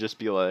and just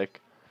be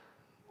like,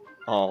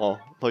 "Oh,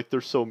 like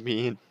they're so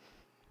mean."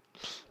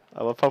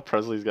 I love how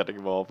Presley's getting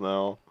involved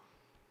now.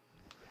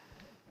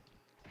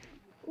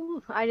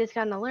 Ooh, I just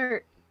got an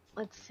alert.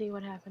 Let's see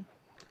what happened.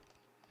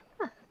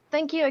 Huh.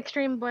 Thank you,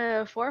 Extreme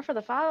Boy 04 for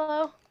the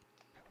follow.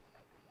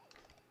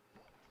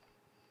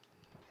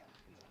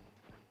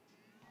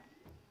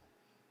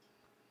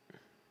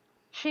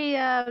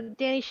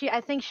 Danny,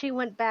 I think she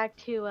went back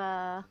to,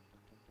 I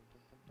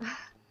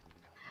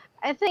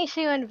think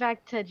she went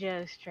back to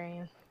Joe's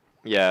stream.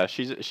 Yeah,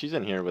 she's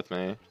in here with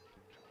me.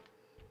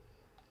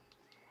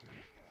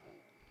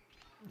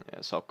 Yeah,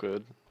 it's all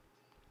good.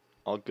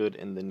 All good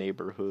in the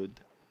neighborhood.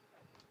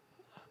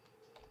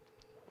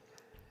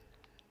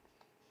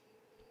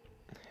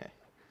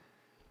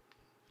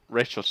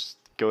 Rachel, just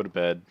go to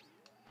bed.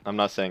 I'm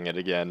not saying it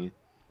again.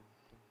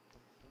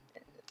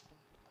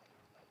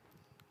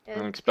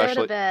 And Go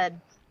to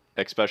bed.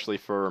 especially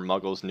for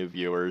Muggles new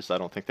viewers, I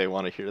don't think they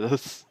want to hear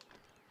this.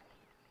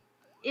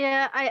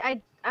 Yeah,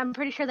 I'm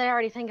pretty sure they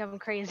already think I'm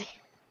crazy.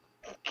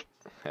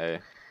 Hey,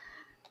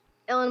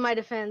 Ill in my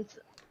defense.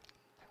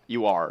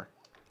 you are.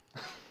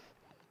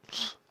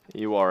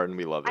 You are, and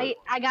we love it.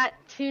 I got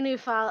two new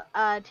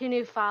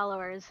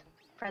followers,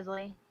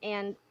 Presley,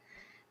 and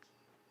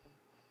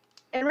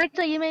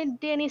Rachel, you made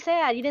Danny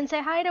sad. You didn't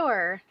say hi to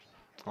her.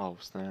 Oh,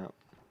 snap.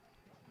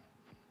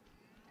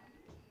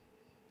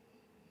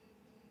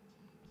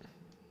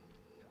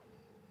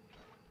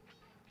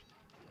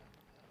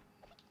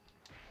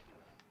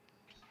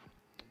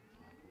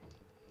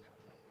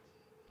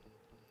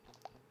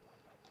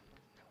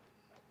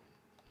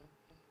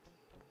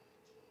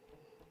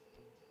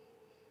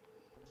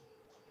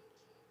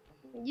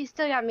 You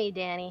still got me,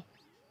 Danny.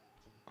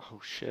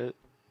 Oh, shit.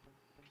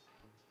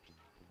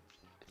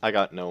 I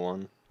got no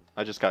one.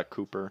 I just got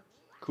Cooper.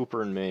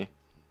 Cooper and me.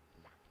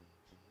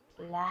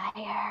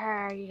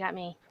 Liar, you got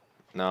me.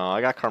 No,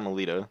 I got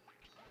Carmelita.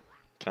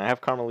 Can I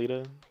have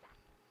Carmelita?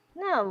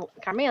 No,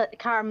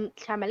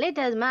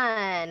 Carmelita is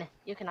mine.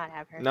 You cannot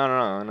have her.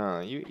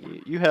 No.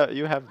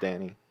 You have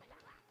Danny.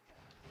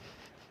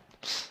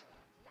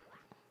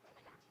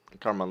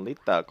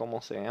 Carmelita,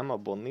 ¿cómo se llama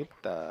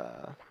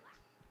bonita?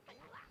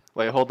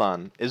 Wait, hold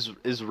on.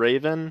 Is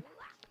Raven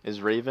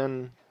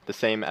the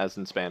same as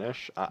in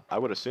Spanish? I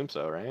would assume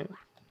so, right?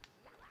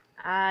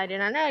 I do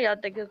not know. You'll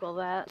have to Google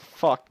that.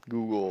 Fuck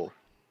Google.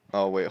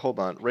 Oh wait, hold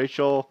on.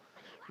 Rachel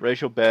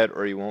bet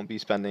or you won't be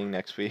spending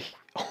next week.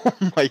 Oh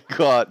my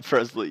god,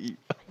 Presley.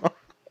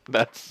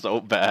 That's so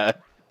bad.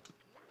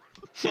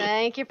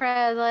 Thank you,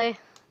 Presley.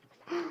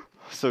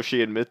 So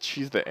she admits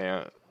she's the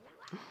aunt.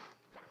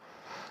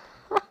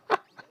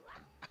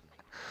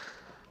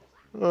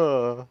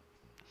 Uh.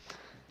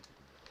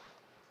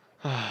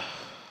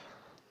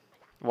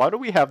 Why do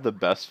we have the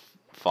best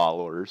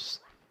followers?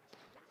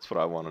 That's what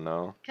I want to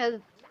know.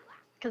 Cause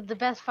the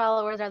best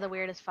followers are the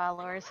weirdest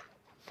followers.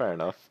 Fair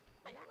enough.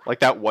 Like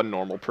that one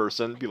normal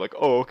person be like,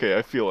 oh, okay,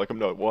 I feel like I'm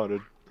not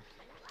wanted.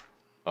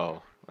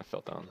 Oh, I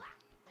fell down.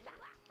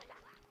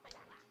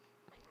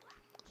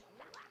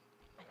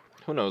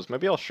 Who knows?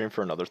 Maybe I'll stream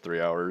for another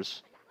 3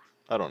 hours.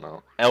 I don't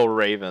know. El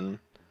Raven.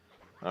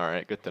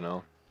 Alright, good to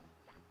know.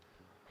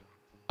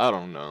 I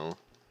don't know.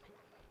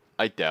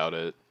 I doubt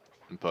it.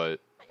 But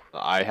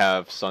I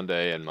have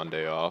Sunday and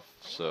Monday off,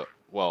 so,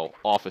 well,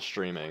 off of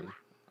streaming.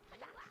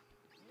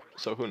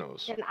 So who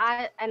knows? And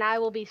I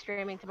will be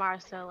streaming tomorrow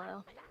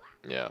solo.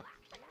 Yeah.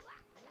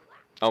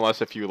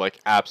 Unless if you, like,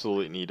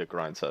 absolutely need a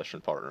grind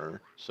session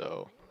partner,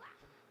 so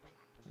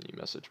you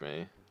message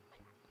me.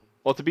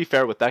 Well, to be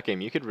fair with that game,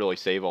 you could really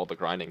save all the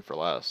grinding for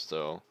last,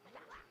 so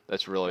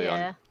That's really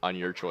Yeah. on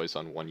your choice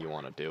on when you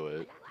want to do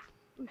it.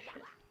 Oh,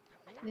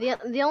 shit.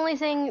 The only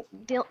thing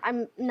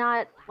I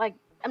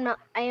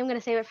am gonna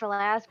save it for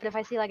last, but if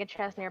I see like a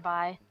chest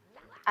nearby,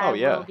 Oh I will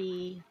yeah.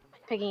 be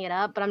picking it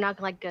up, but I'm not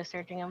gonna like go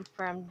searching them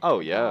for them Oh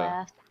until yeah.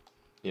 last.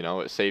 You know,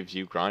 it saves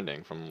you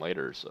grinding from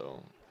later,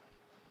 so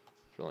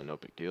it's really no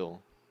big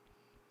deal.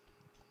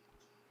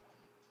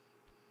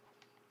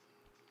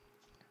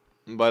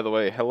 And by the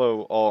way,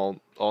 hello all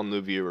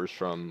new viewers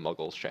from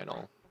Muggles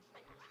channel.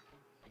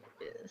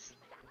 Yes.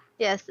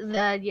 Yes,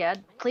 yeah.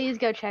 Please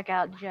go check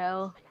out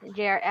Joe.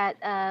 JR at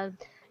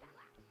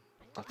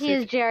Let's see he if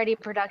is JRD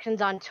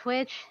Productions on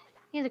Twitch.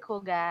 He's a cool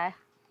guy.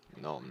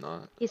 no, I'm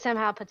not. He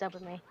somehow puts up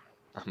with me.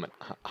 I'm, an,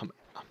 I'm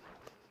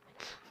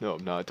no,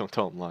 I'm not. Don't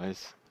tell him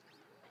lies.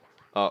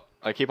 Oh,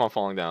 I keep on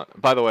falling down.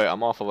 By the way,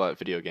 I'm awful at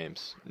video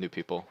games. New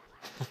people.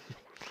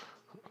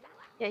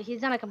 Yeah,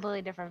 he's done a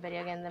completely different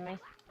video game than me.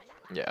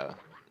 Yeah,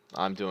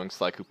 I'm doing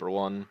Sly Cooper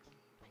 1.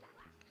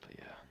 But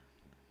yeah.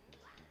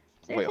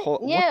 Wait, Seriously?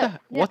 hold. Yeah, yeah.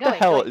 What Go the wait,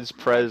 go hell wait. is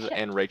Prez Shit,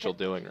 and Rachel shit.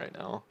 doing right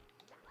now?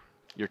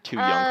 You're too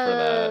young for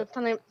that.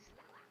 Something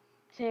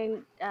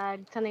saying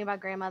something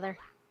about grandmother.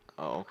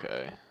 Oh,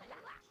 okay.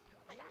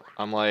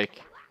 I'm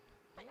like,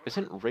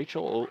 isn't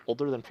Rachel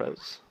older than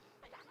Prez?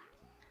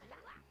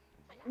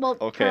 Well,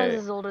 Perez Okay,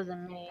 is older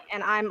than me,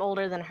 and I'm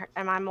older than her,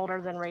 and I'm older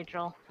than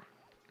Rachel.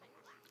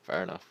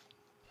 fair enough.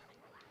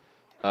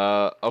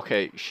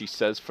 Okay, she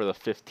says for the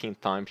 15th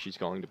time she's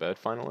going to bed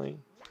finally.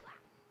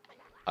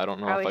 I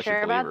don't know Are if we I should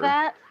sure believe about her.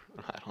 that?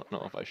 I don't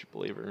know if I should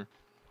believe her.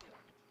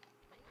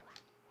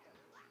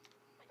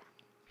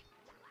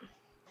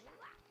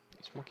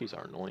 These monkeys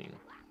are annoying.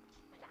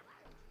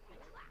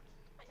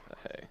 But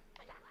hey.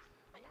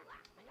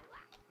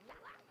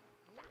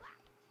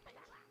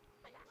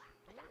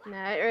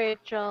 Night,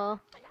 Rachel.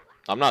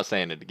 I'm not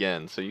saying it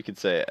again, so you can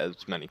say it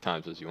as many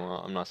times as you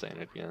want. I'm not saying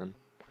it again.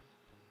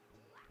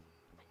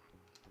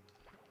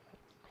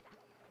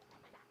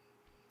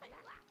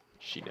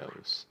 She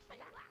knows.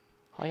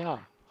 Hiya,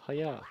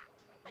 hiya.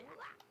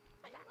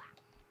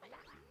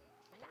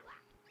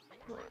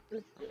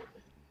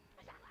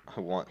 I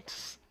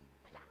want,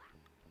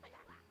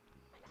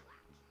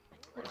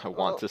 I want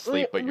Well, to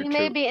sleep, but you're we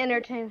may too. be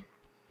entertain.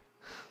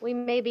 We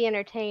may be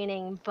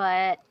entertaining,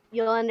 but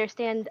you'll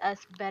understand us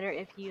better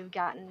if you've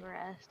gotten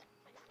rest.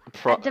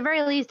 At the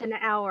very least, an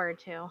hour or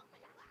two.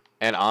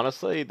 And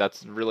honestly,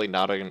 that's really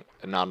not an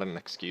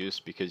excuse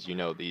because you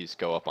know these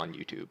go up on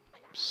YouTube,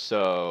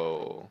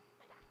 so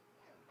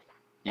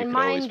you And could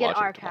mine always get watch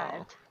them tomorrow.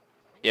 archived.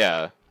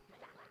 Yeah.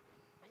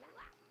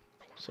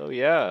 So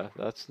yeah,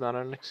 that's not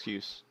an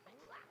excuse.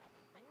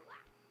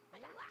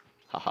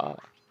 Haha.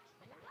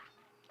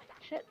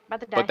 Shit, about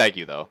to But die. thank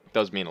you though. It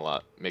does mean a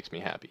lot. Makes me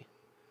happy.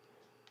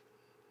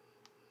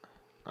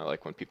 I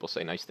like when people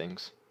say nice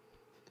things.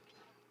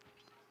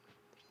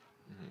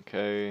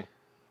 Okay.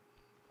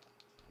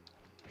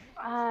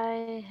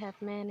 I have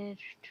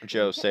managed to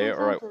Joe, get say it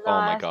myself or oh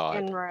my lost god.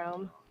 in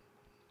Rome.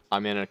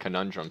 I'm in a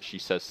conundrum. She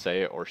says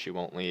say it or she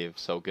won't leave.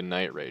 So good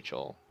night,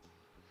 Rachel.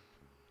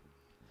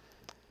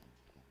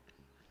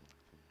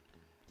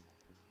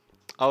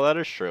 Oh, that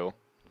is true.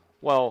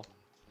 Well,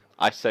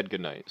 I said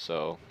good night,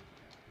 so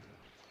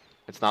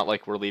it's not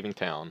like we're leaving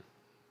town.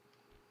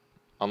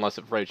 Unless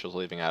if Rachel's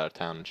leaving out of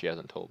town and she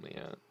hasn't told me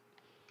yet.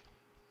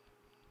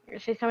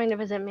 She's coming to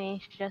visit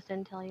me. She just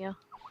didn't tell you.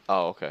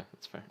 Oh, okay.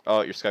 That's fair.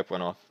 Oh, your Skype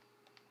went off.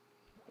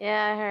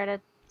 Yeah, I heard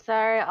it.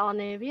 Sorry, all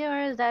new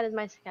viewers. That is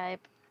my Skype.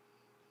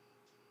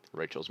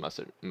 Rachel's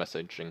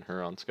messaging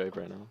her on Skype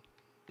right now.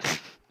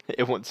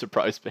 It wouldn't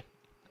surprise me.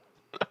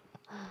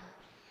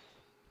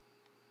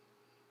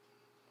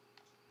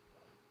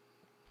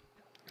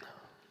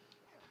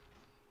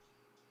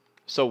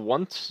 So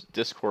once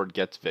Discord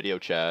gets video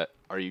chat,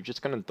 are you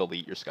just gonna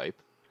delete your Skype?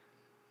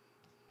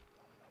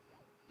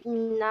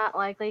 Not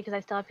likely, because I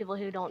still have people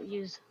who don't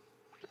use.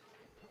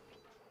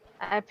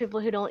 I have people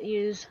who don't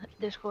use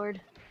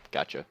Discord.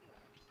 Gotcha.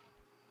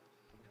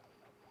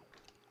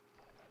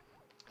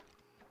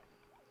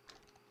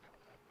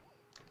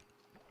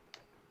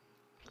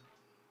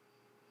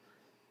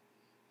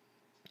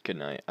 Good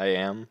night.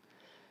 I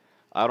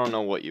don't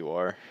know what you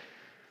are,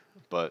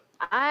 but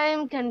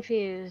I'm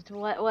confused.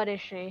 What is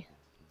she?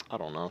 I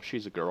don't know.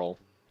 She's a girl.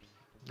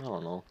 I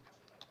don't know.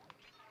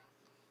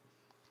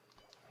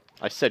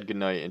 I said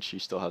goodnight and she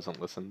still hasn't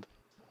listened.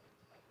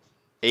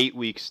 8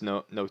 weeks,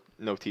 no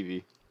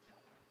TV.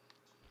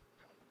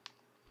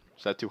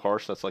 Is that too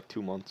harsh? That's like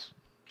 2 months.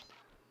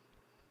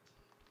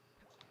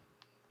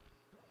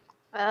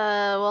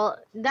 Well,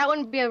 that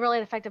wouldn't be a really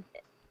effective.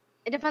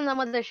 It depends on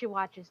whether she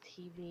watches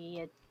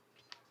TV.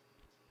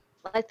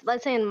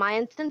 Let's say in my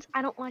instance,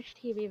 I don't watch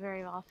TV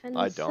very often,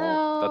 I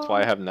don't. That's why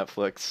I so have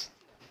Netflix.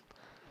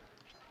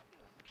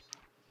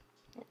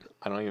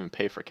 I don't even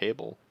pay for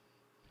cable.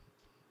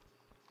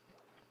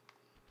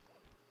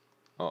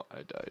 Oh,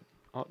 I died.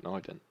 Oh, no, I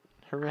didn't.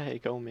 Hooray,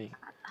 go me.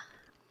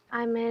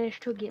 I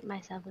managed to get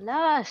myself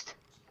lost.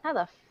 How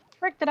the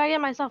frick did I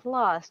get myself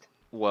lost?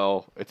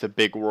 Well, it's a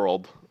big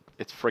world.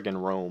 It's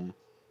friggin' Rome.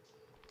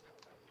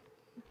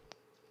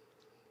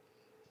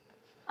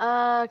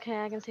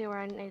 Okay, I can see where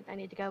I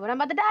need to go, but I'm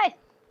about to die.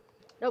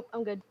 Nope,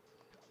 I'm good.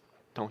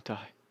 Don't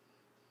die.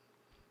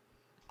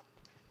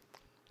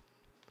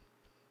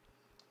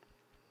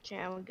 Okay,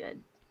 I'm good.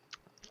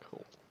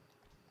 Cool.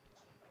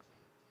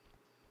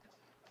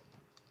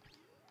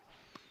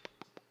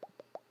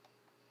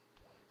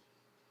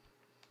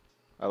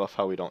 I love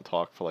how we don't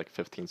talk for like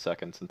 15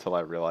 seconds until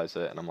I realize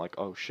it, and I'm like,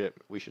 oh shit,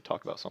 we should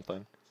talk about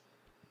something.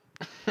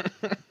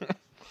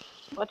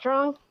 What's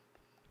wrong?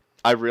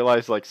 I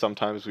realize like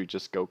sometimes we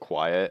just go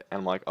quiet, and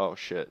I'm like, oh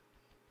shit,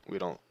 we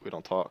don't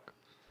talk.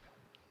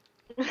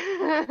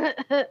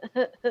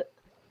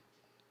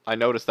 I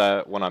notice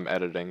that when I'm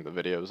editing the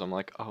videos, I'm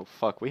like, oh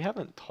fuck, we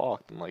haven't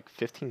talked in like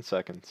 15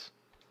 seconds.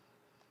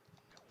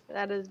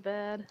 That is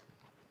bad.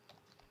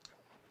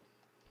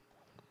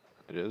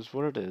 It is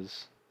what it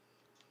is.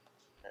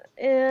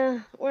 Yeah,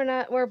 we're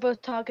not. We're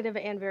both talkative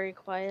and very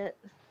quiet.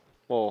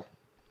 Well,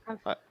 Um,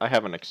 I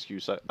have an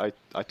excuse. I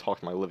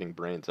talked my living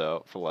brains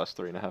out for the last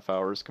 3.5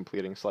 hours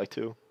completing Sly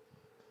 2.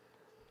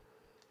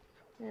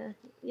 yeah,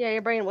 yeah.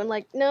 Your brain went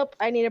like, nope.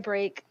 I need a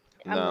break.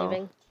 I'm No,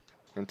 leaving.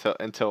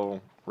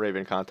 until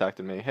Raven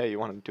contacted me. Hey, you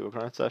want to do a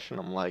grind session?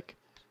 I'm like,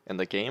 in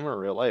the game or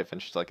real life?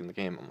 And she's like, in the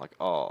game. I'm like,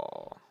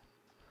 oh.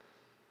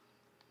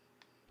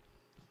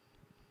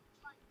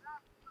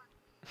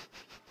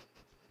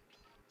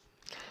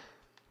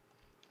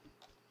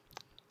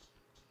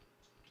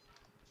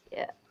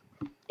 Yeah.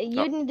 Oh,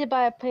 You need to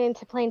buy plane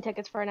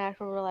tickets for an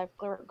actual real life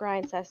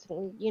grind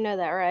session. You know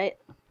that, right?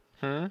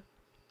 hmm.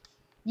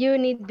 You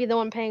need to be the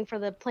one paying for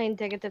the plane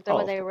tickets if there Oh,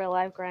 was a real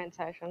life grind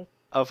session.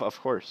 of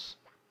course,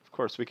 of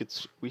course. We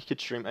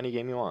could stream any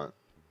game you want,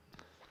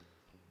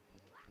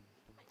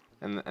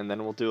 and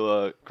then we'll do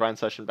a grind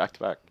session back to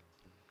back.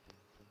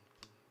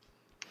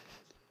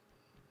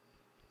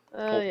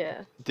 Oh Oh,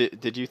 yeah.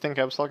 did you think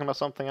I was talking about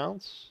something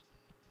else?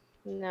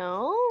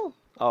 No.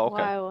 Oh, okay.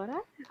 Why would I?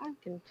 I'm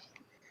confused.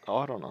 Oh,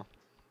 I don't know.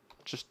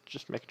 Just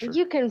making sure.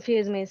 You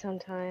confuse me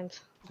sometimes.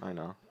 I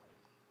know.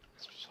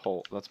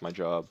 That's my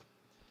job.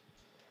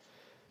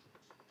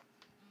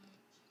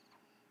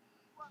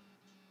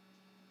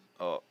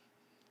 Oh,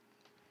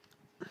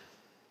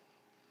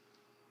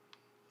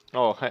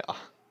 oh, hey,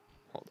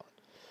 hold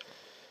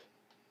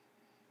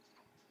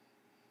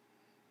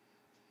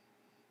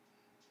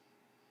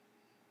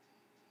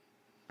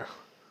on.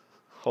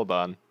 Hold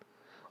on.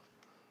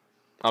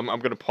 I'm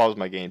gonna pause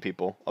my game,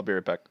 people. I'll be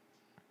right back.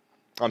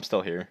 I'm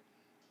still here.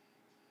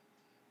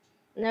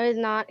 No, he's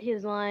not.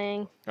 He's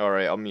lying. All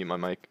right, I'll mute my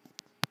mic.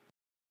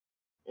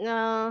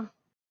 No,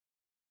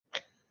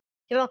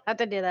 you don't have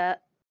to do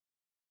that.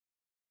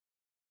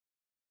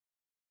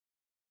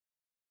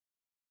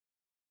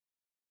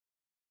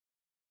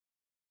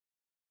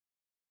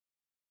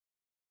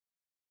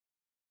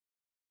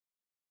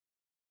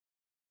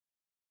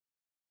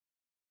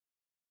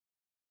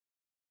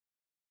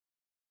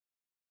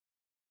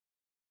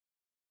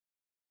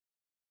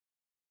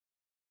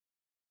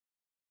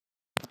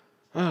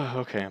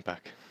 Okay, I'm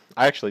back.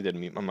 I actually did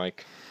mute my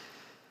mic.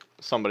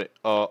 Somebody.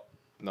 Oh,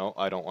 no,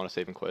 I don't want to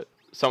save and quit.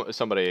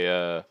 Somebody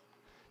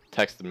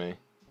texted me,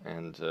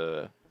 and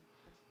I'm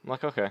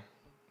like, okay,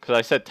 because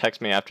I said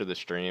text me after the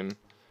stream,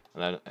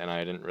 and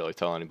I didn't really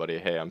tell anybody,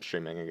 hey, I'm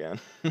streaming again.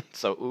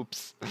 So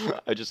oops,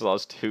 I just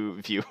lost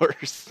 2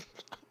 viewers.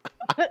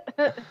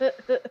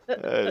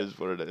 That is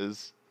what it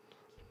is.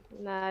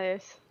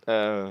 Nice.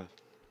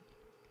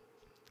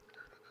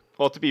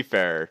 Well, to be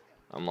fair,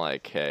 I'm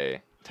like,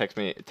 hey, text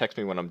me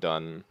when I'm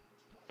done,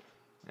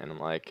 and I'm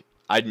like,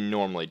 I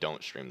normally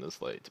don't stream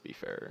this late. To be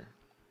fair.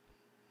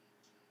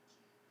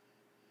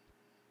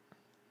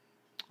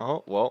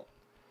 Oh well,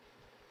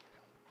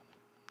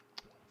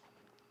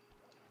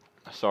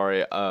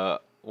 sorry.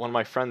 One of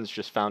my friends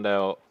just found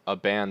out a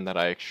band that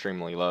I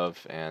extremely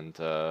love, and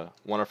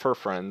one of her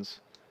friends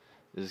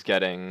is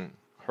getting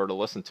her to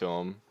listen to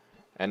them,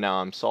 and now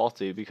I'm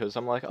salty because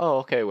I'm like, oh,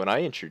 okay, when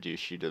I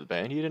introduced you to the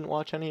band, you didn't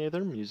watch any of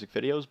their music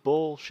videos.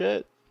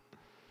 Bullshit.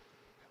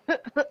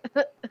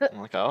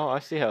 I'm like, oh, I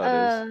see how it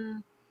is. uh,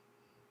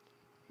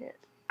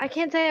 I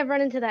can't say I've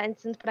run into that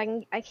instance, but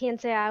I can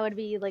say I would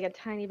be like a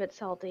tiny bit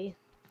salty.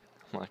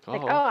 I'm like,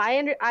 Like, oh,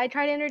 oh, I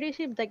try to introduce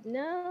you, but like,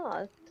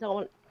 no,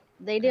 don't.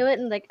 They yeah. do it,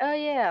 and like, oh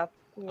yeah,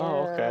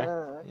 Oh, okay.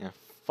 yeah. Yeah,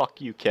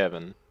 fuck you,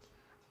 Kevin.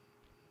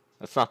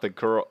 That's not the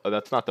girl.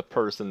 That's not the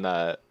person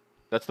that.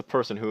 That's the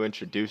person who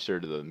introduced her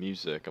to the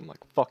music. I'm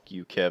like, fuck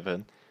you,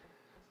 Kevin.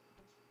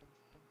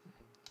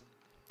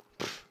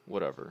 Pfft,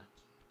 whatever.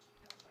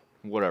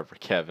 Whatever,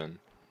 Kevin.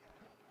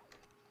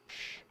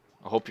 Psh,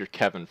 I hope you're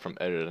Kevin from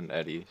Ed and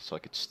Eddie, so I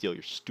could steal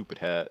your stupid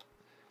hat.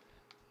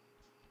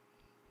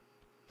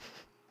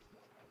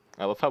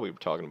 I love how we were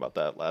talking about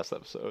that last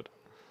episode.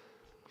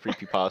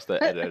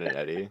 Creepypasta, Ed and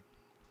Eddie.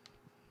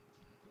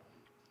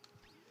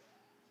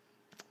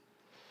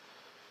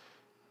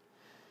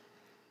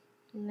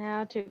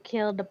 Now to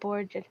kill the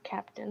board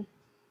captain.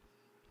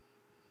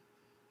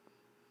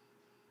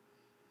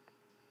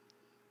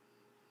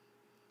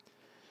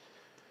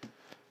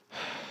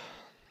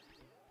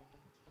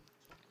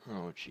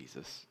 Oh,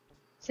 Jesus.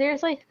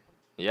 Seriously?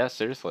 Yeah,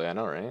 seriously, I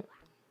know, right?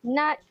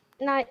 Not,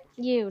 not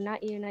you,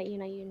 not you, not you,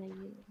 not you, not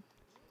you.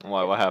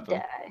 Why? What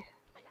happened? Die.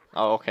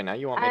 Oh, okay. Now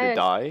you want me to I,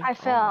 die? I Oh my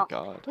fell.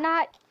 god.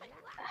 Not,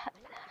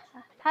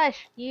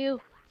 hush, you.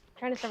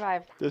 Trying to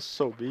survive. This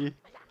so me.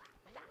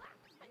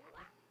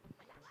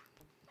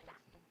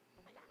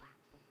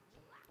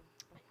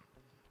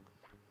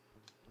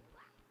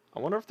 I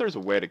wonder if there's a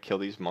way to kill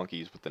these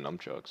monkeys with the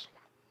nunchucks.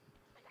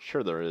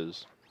 Sure there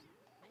is.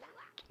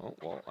 Oh,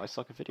 well, I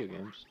suck at video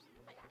games.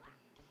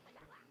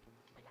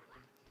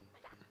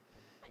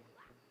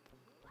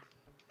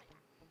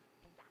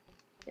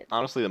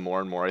 Honestly, the more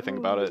and more I think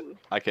about it, Ooh.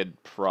 I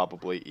could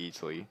probably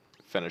easily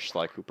finish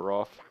Sly Cooper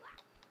off.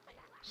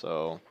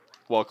 So,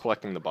 well,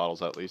 collecting the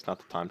bottles at least, not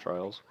the time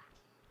trials.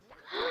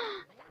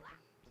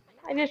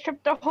 I just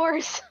tripped a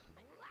horse.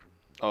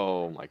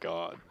 Oh my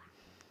god.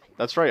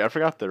 That's right, I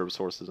forgot there was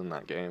horses in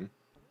that game.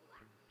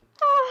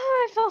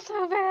 Oh, I feel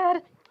so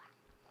bad.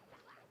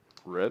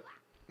 Rip,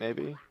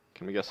 maybe?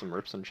 Can we get some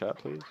rips in chat,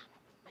 please?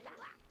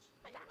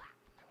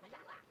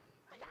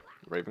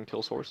 Raven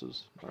kills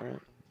horses. Alright.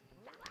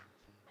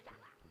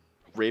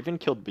 Raven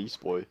killed Beast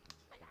Boy.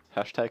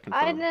 Hashtag I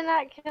confirmed. did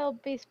not kill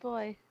Beast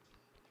Boy.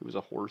 He was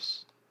a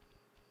horse.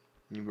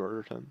 You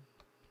murdered him.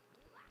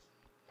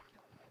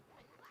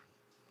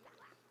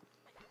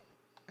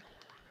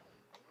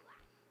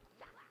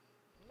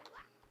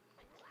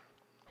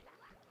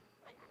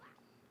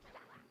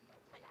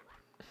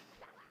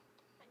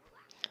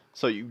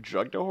 So you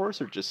drugged a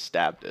horse or just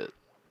stabbed it?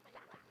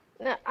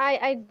 No,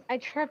 I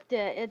tripped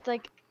it. It's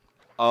like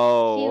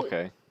Oh, he.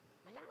 okay.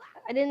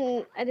 I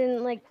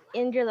didn't like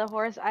injure the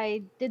horse.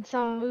 I did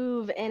some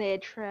move and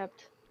it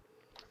tripped.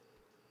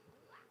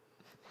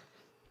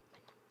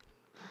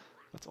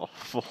 That's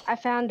awful. I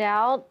found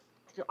out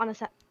on a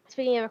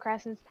speaking of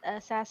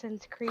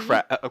Assassin's Creed,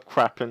 A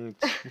crappin'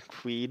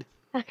 tweed.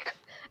 a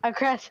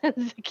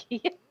Assassin's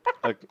Creed,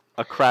 A,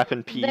 a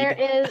crappin' there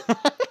peed. is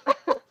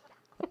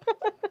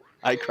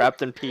I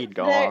crapped and peed,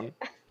 go there. on.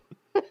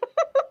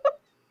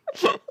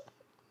 Shut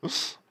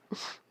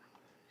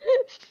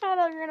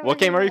up! You're gonna What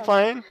make me game are you laugh.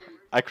 playing?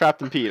 I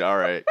crapped and peed.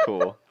 Alright,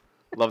 cool.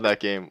 Love that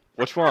game.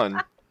 Which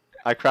one?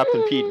 I crapped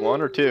and peed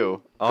 1 or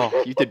 2?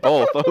 Oh, you did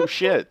both. Oh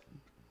shit.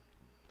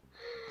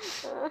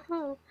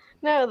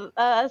 No,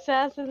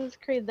 Assassin's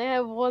Creed. They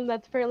have one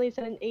that's apparently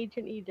set in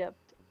ancient Egypt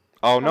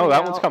Oh no, coming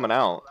that one's out. coming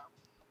out.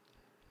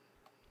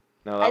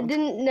 No, that I one's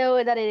didn't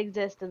know that it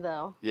existed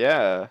though.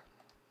 yeah.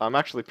 I'm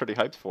actually pretty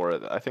hyped for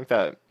it. I think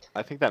that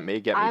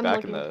may get me I'm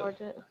back in looking the forward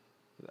to it.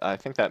 I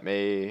think that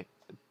may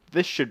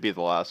this should be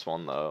the last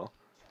one though.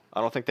 I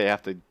don't think they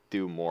have to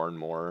do more and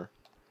more.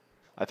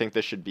 I think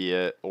this should be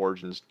it.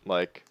 Origins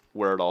like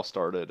where it all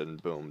started and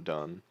boom,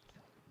 done.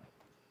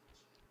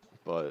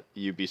 But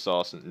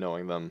Ubisoft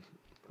knowing them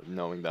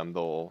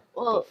they'll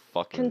Well,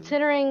 fucking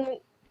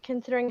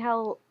considering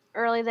how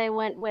early they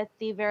went with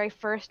the very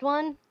first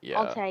one, yeah.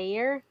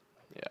 Altair,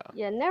 Yeah.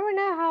 you never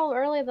know how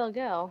early they'll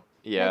go.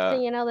 Next Yeah.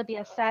 thing you know, there'll be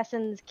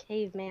Assassin's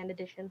Caveman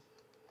edition.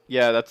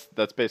 Yeah,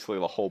 that's basically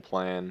the whole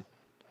plan.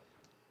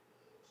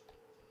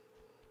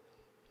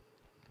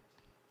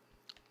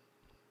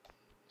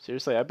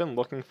 Seriously, I've been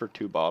looking for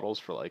 2 bottles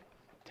for like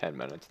 10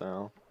 minutes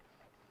now.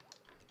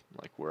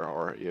 Like, where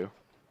are you?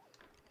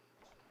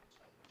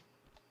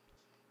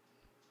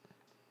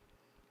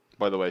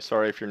 By the way,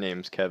 sorry if your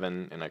name's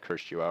Kevin and I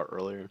cursed you out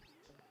earlier.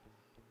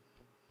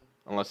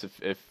 Unless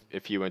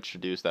if you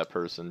introduce that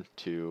person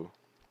to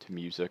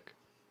music,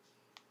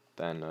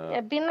 then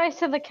Yeah, be nice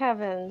to the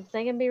Kevins.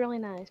 They can be really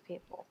nice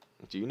people.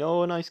 do you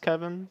know a nice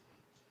Kevin?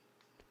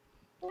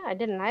 Yeah, I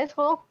did in high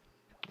school.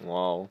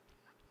 Well,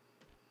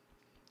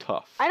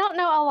 tough. I don't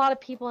know a lot of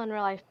people in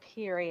real life,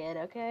 period,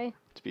 okay?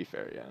 To be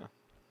fair, yeah.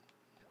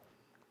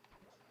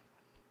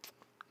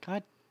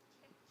 God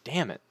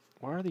damn it.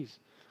 Where are these?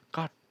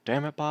 God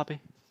damn it, Bobby.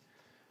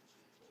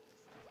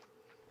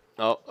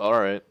 Oh,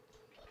 alright.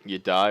 You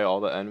die,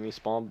 all the enemies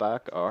spawn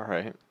back?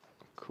 Alright.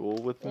 Cool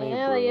with me, Yeah,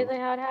 that's bro. usually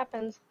how it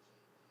happens.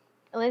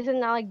 At least it's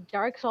not like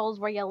Dark Souls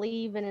where you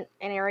leave in an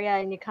area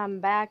and you come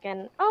back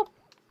and, oh,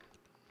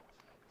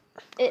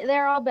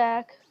 they're all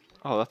back.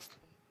 Oh, that's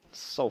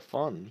so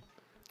fun.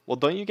 Well,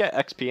 don't you get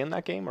XP in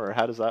that game, or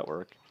how does that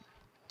work?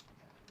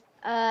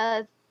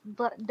 But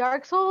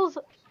Dark Souls,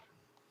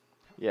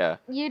 Yeah,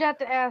 you'd have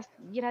to ask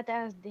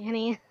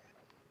Danny.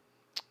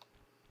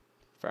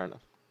 fair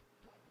enough.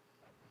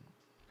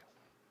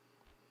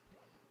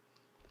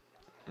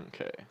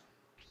 Okay.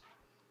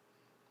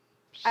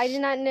 I do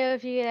not know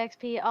if you get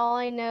XP. All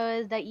I know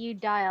is that you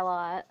die a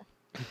lot.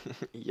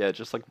 Yeah,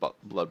 just like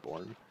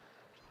Bloodborne.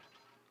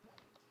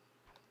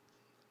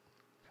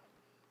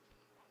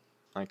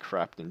 I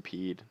crapped and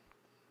peed.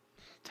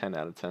 10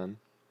 out of 10.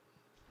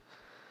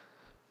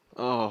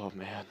 Oh,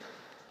 man.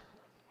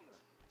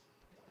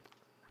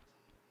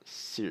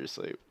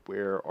 Seriously,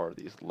 where are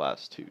these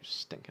last 2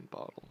 stinking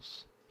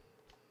bottles?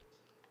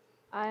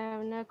 I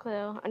have no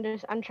clue.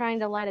 I'm trying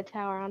to light a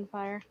tower on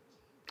fire.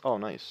 Oh,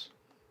 nice.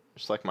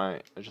 Just like my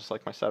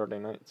Saturday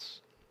nights.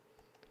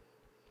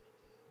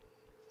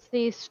 So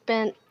you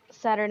spent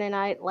Saturday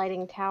night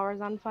lighting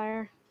towers on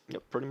fire?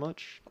 Yep, pretty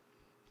much.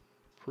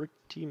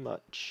 Pretty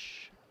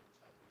much.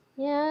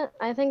 Yeah,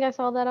 I think I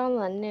saw that on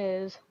the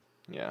news.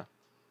 Yeah,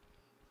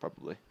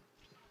 probably.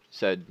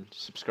 Said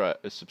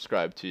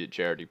subscribe to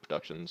Charity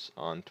Productions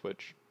on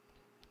Twitch.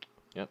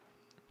 Yep,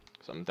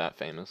 'cause I'm that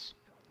famous.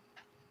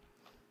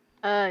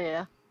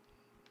 Yeah.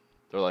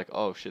 They're like,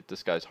 oh shit,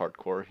 this guy's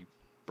hardcore. He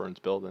burns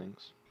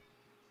buildings.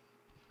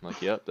 I'm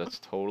like, yep, that's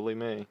totally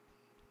me.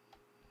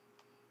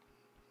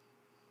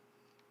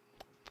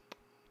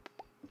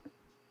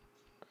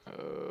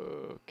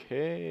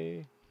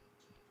 Okay.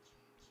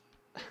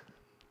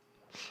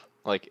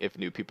 Like, if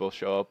new people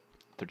show up,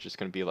 they're just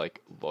gonna be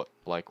like,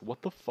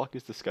 what the fuck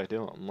is this guy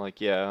doing? I'm like,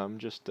 yeah, I'm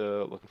just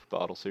looking for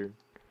bottles here.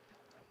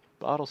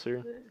 Bottles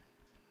here.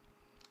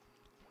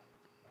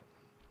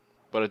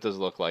 But it does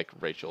look like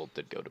Rachel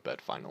did go to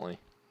bed finally.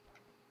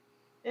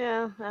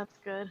 Yeah, that's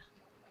good.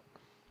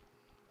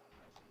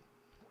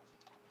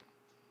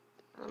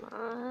 Come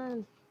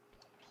on.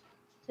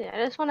 See,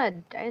 I just wanna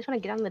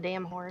get on the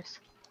damn horse.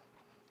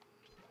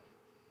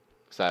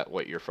 Is that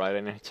what your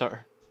Friday nights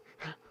are?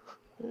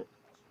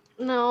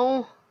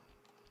 No.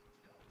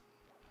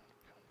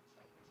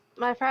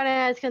 My Friday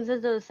nights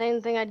consist of the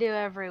same thing I do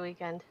every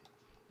weekend.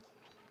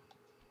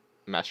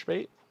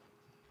 Masturbate?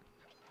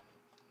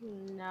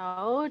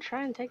 No,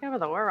 try and take over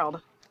the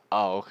world.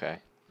 Oh, okay.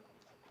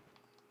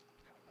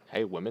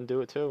 Hey, women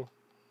do it too.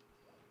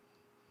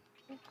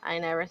 I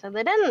never said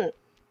they didn't.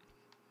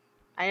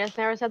 I just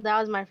never said that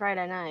was my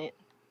Friday night.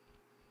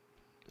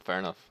 Fair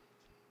enough.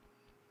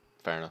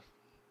 Fair enough.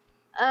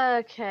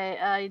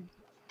 Okay,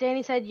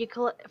 Danny said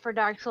for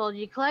Dark Souls,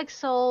 you collect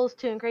souls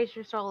to increase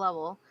your soul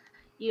level.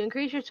 You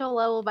increase your soul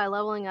level by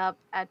leveling up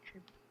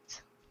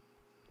attributes.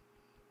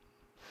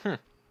 Hmm.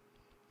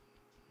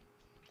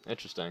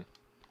 Interesting.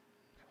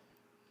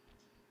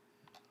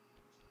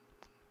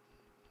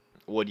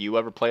 Would you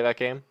ever play that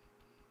game?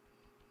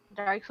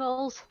 Dark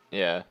Souls?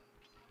 Yeah.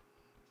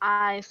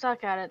 I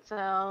suck at it,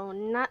 so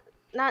not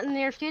in the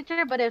near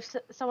future, but if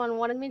someone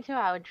wanted me to,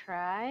 I would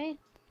try.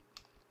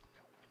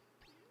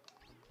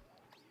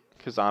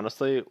 Because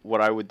honestly,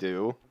 what I would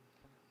do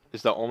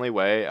is the only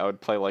way I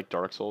would play like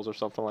Dark Souls or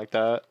something like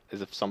that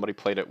is if somebody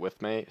played it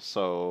with me,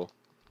 so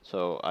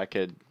I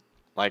could,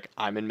 like,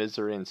 I'm in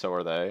misery and so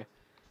are they.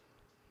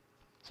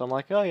 So I'm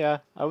like, oh yeah,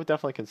 I would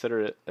definitely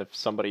consider it if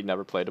somebody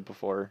never played it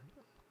before.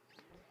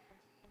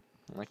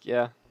 I'm like,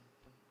 yeah.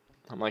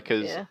 I'm like,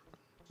 cause Yeah.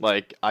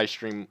 I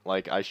stream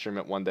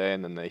it one day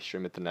and then they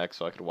stream it the next,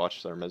 so I could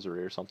watch their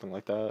misery or something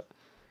like that.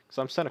 Cause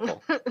I'm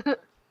cynical.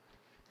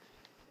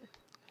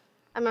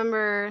 I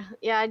remember,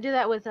 yeah, I do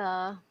that with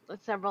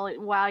several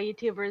WoW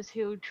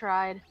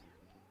YouTubers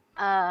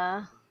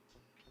uh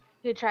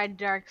who tried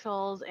Dark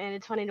Souls, and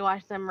it's funny to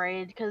watch them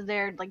rage because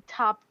they're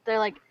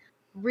like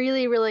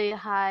really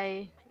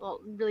high, well,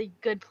 really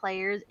good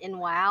players in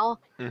WoW,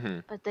 Mm-hmm.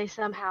 but they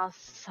somehow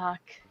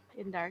suck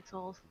in Dark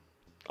Souls.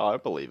 Oh, I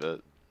believe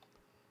it.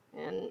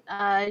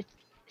 And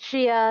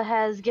she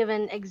has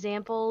given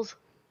examples.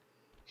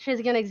 She has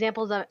given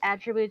examples of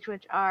attributes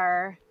which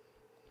are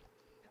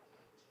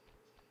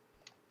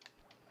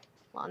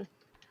one,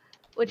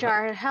 which What?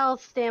 are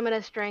health,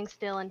 stamina, strength,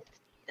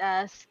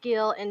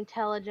 skill,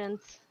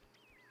 intelligence,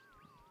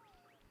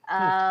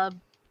 Hmm. uh,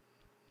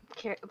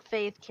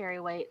 faith, carry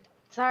weight.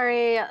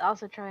 Sorry,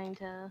 also trying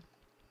to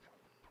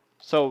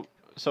So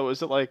so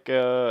is it like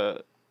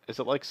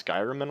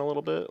Skyrim in a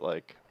little bit?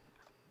 Like,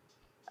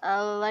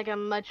 like a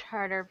much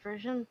harder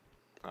version.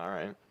 all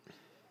right.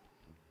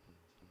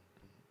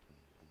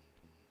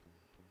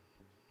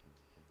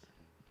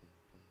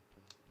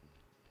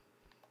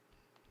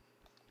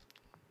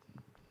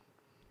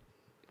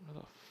 Where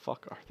the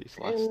fuck are these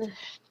last? And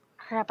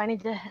crap, I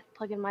need to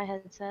plug in my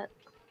headset.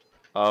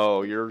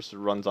 Oh, yours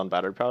runs on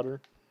battery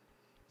powder?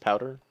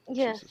 Powder?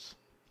 Yes, Jesus.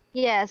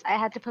 yes, I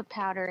had to put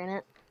powder in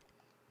it.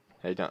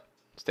 Hey, don't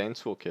stay in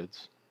school,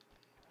 kids.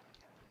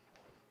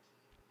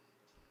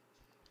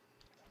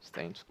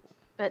 Stay in school.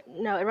 But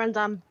no, it runs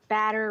on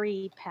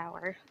battery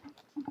power,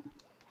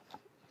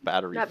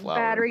 Battery not flower.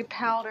 battery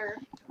powder.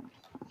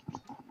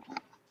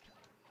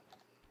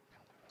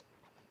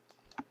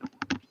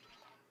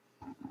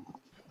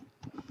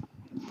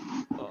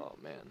 Oh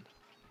man.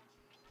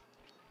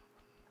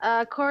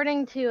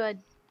 According to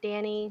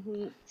Danny,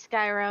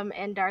 Skyrim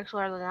and Dark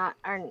Souls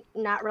are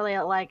not really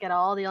alike at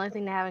all. The only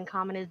thing they have in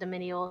common is the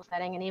medieval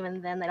setting, and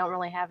even then, they don't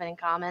really have it in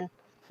common.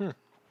 Hmm.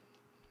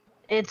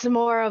 It's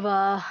more of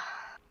a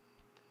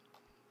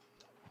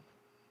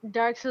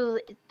Dark Souls.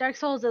 Dark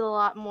Souls is a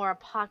lot more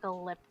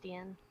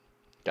apocalyptic,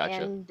 Gotcha.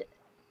 and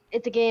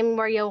it's a game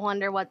where you'll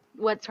wonder what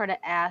sort of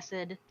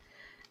acid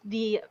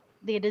the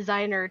the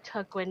designer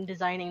took when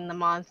designing the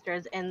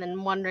monsters, and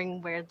then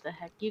wondering where the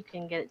heck you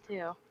can get it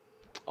too.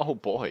 Oh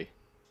boy.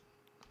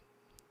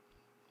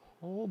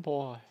 Oh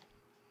boy.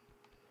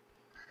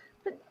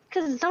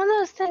 Because some of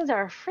those things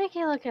are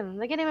freaky looking.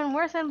 They get even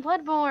worse than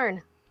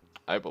Bloodborne.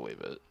 I believe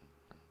it.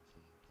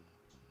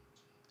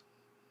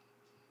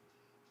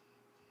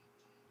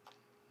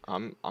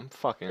 I'm But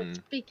fucking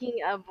speaking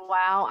of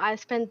WoW, I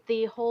spent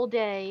the whole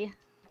day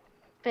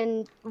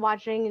been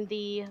watching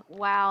the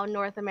WoW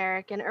North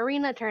American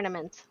Arena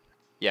tournaments,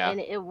 Yeah. and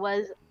it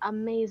was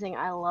amazing.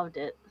 I loved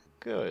it.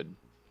 Good.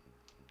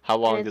 How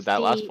And long did it's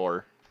that last the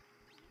for?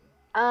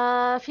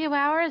 few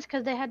hours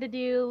because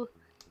it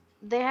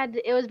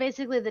was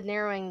basically the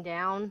narrowing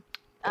down.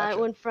 It Gotcha.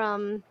 went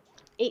from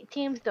 8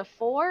 teams to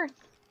four.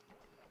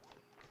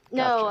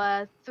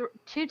 No, Gotcha.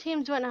 two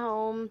teams went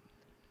home.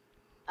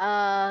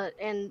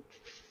 And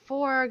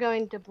four are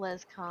going to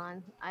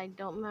BlizzCon. I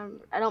don't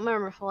remember. I don't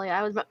remember fully.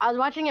 I was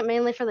watching it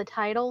mainly for the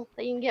title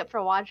that you can get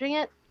for watching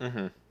it,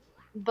 Mm-hmm.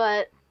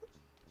 but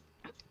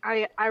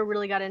I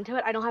really got into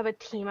it. I don't have a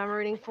team I'm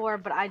rooting for,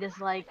 but I just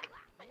like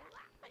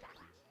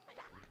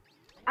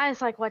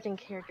watching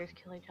characters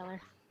kill each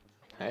other.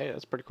 Hey,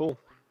 that's pretty cool.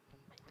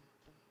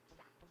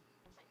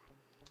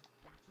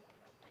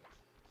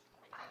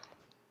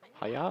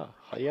 Hiya,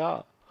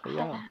 hiya,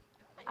 hiya.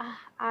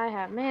 I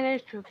have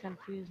managed to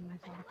confuse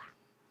myself.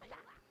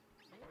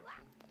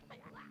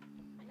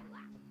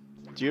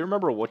 Do you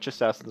remember which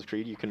Assassin's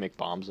Creed you can make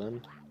bombs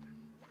in?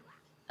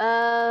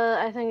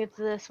 I think it's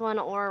this one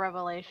or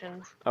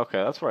Revelations.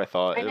 Okay, that's what I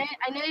thought.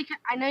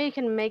 I know you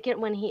can make it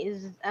when he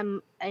is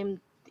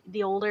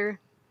the older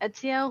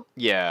Ezio,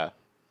 Yeah,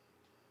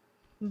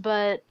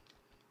 but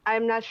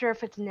I'm not sure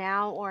if it's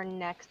now or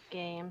next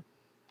game.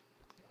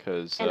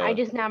 because And I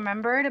just now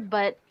remembered,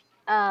 but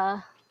uh,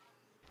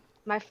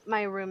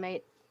 my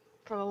roommate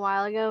from a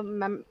while ago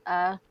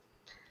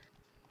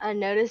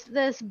noticed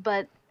this.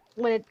 But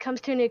when it comes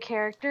to a new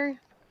character,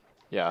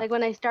 yeah, like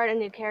when they start a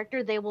new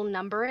character, they will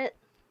number it.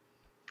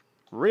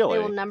 They will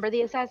really, number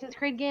the Assassin's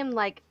Creed game.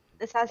 Like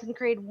Assassin's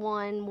Creed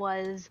 1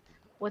 was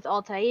with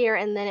Altair,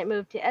 and then it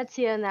moved to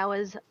Ezio, and that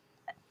was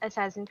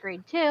Assassin's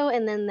Creed 2,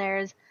 and then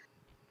there's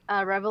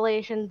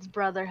Revelations,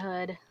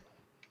 Brotherhood,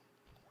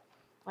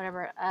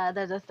 whatever.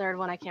 There's a third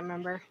one I can't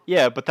remember.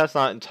 yeah, but that's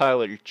not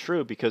entirely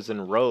true because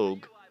in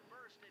Rogue,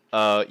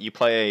 you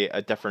play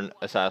a different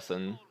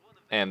assassin,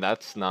 and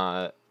that's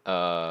not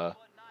Well,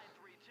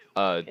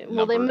 they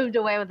numbered. moved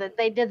away with it.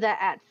 They did that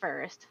at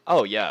first,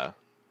 Oh yeah,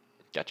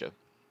 gotcha.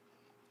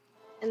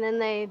 and then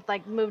they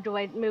like moved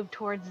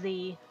towards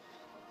the.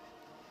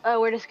 Oh,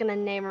 we're just gonna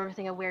name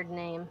everything a weird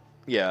name.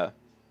 Yeah,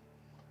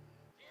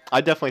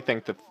 I definitely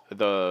think that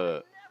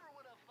the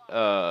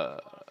uh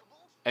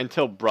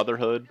until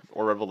Brotherhood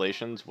or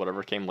Revelations,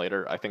 whatever came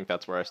later, I think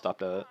that's where I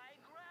stopped at.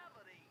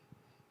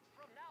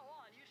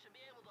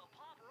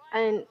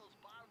 And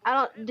I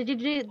don't. Did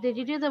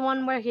you do the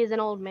one where he's an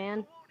old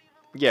man?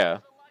 Yeah.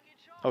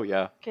 Oh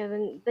yeah.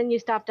 Okay, then you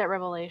stopped at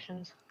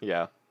Revelations.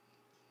 Yeah.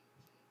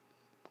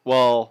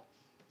 Well,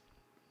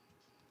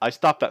 I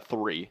stopped at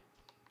 3,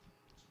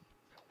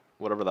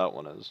 whatever that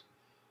one is.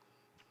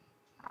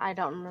 I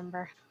don't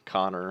remember.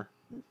 Connor.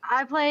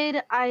 I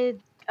played.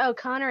 Oh,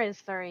 Connor is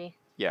 3.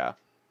 Yeah.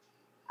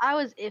 I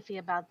was iffy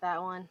about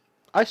that one.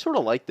 I sort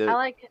of liked I it.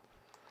 like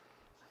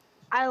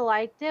I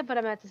liked it, but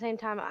at the same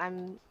time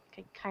I'm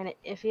kind of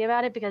iffy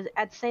about it because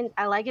at the same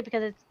I like it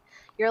because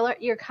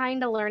you're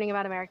kind of learning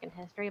about American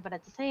history, but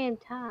at the same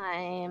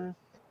time,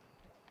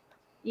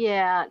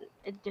 yeah,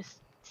 it just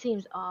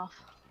seems off.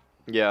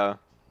 Yeah.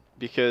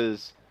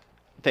 Because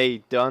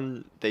they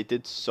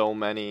did so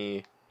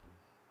many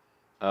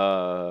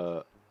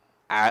uh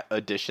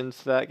additions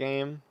to that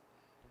game.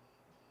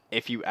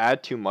 If you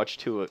add too much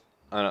to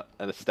an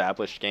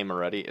established game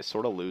already, it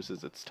sort of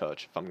loses its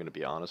touch, if I'm going to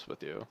be honest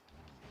with you.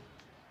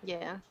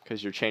 Yeah.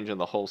 Because you're changing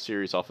the whole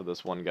series off of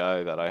this one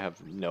guy that I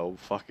have no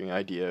fucking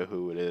idea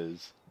who it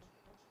is.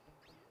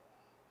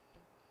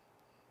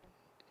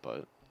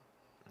 But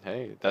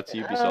hey, that's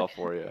Ubisoft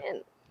for you.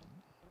 Okay.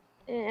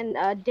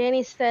 And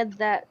Danny said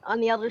that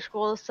on the Elder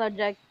Scrolls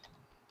subject,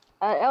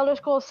 Elder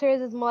Scrolls series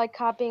is more like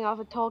copying off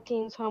of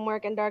Tolkien's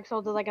homework, and Dark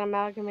Souls is like an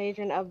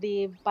amalgamation of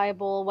the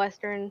Bible,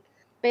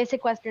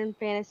 basic Western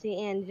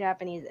fantasy, and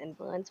Japanese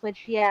influence.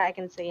 Which, yeah, I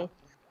can see.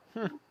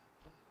 Hmm,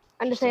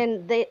 I'm just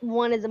interesting. saying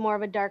one is a more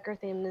of a darker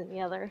theme than the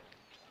other,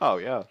 Oh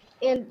yeah.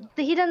 and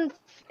he doesn't.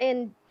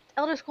 And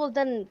Elder Scrolls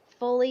doesn't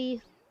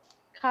fully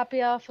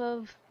copy off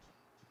of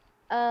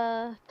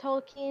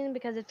Tolkien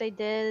because if they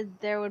did,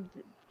 there would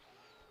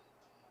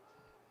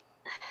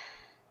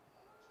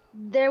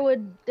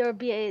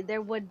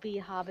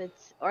be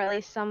hobbits, or at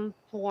least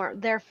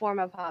their form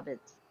of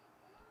hobbits.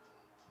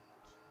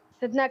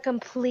 So it's not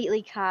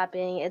completely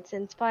copying. It's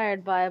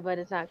inspired by, but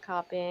it's not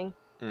copying.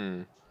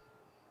 Hmm.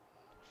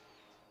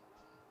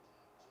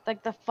 It's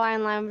like the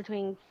fine line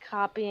between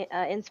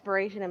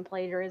inspiration and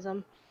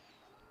plagiarism.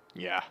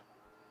 Yeah.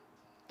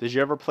 Did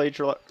you ever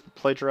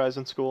plagiarize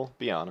in school?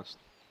 Be honest.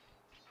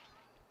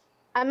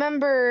 I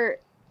remember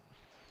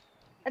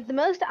at the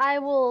most I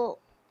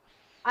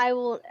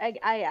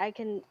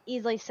can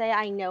easily say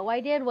I know I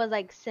did was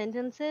like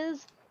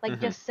sentences, like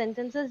Mm-hmm. just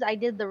sentences. I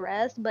did the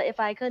rest, but if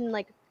I couldn't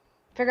like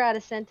figure out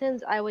a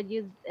sentence, I would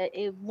use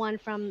one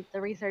from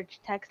the research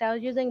text I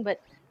was using,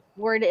 but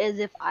word as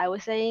if I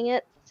was saying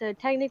it. So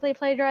technically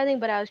plagiarizing,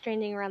 but I was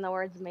changing around the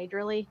words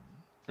majorly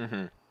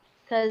Mm-hmm.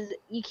 because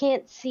you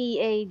can't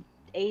see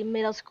a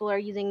middle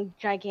schooler using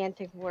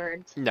gigantic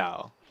words.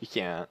 No, you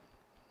can't.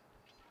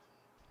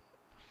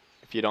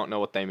 If you don't know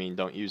what they mean,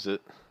 don't use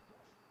it.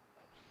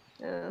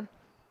 Uh,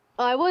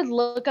 I would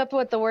look up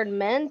what the word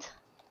meant,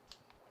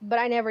 but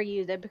I never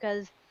used it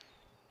because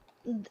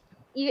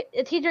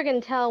a teacher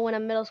can tell when a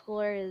middle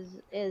schooler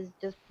is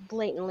just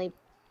blatantly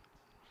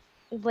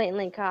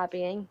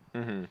copying.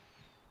 Hmm.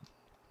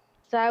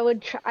 So I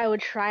would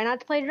try not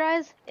to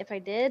plagiarize. If I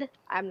did,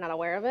 I'm not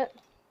aware of it.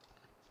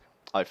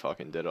 I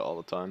fucking did it all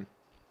the time.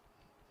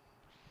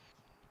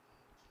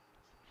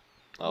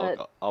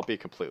 But I'll be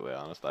completely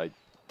honest. I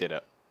did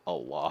it a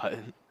lot.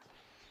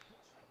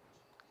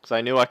 Because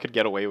I knew I could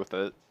get away with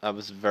it. I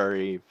was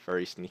very,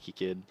 very sneaky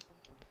kid.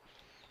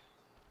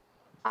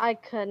 I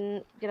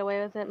couldn't get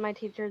away with it. My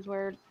teachers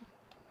were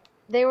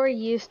they were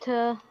used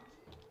to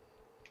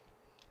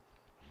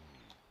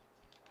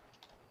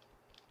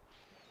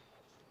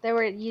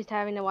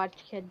having to watch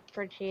kids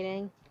for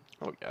cheating.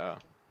 Oh yeah.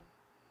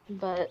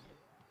 But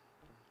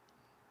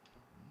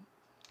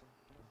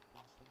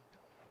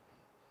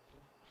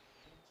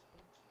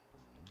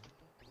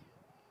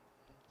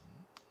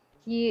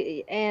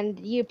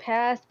you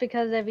passed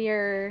because of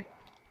your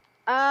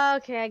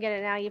okay, I get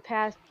it now. You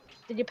passed.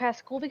 Did you pass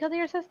school because of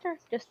your sister?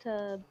 Just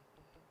to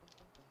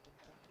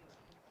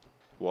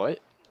What?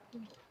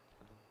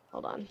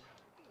 hold on.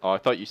 Oh, I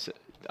thought you said.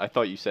 I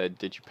thought you said,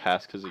 "Did you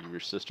pass because of your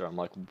sister?" I'm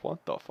like,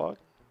 what the fuck?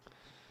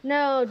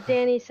 No,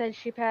 Danny said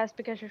she passed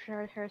because of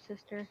her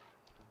sister.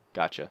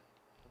 Gotcha.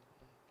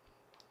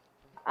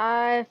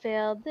 I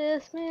failed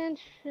this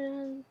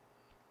mission.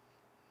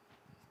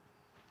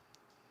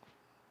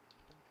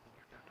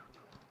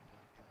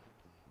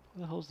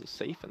 What the hell's the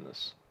safe in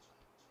this?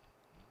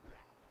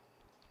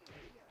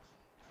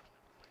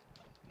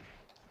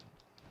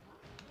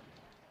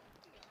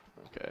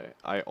 Okay,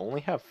 I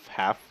only have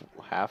half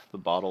the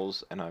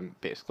bottles, and I'm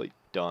basically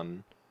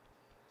done.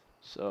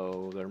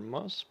 So there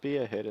must be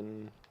a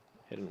hidden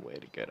way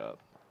to get up.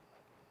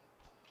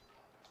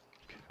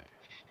 Okay.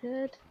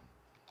 Shit.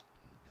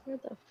 Where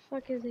the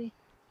fuck is he?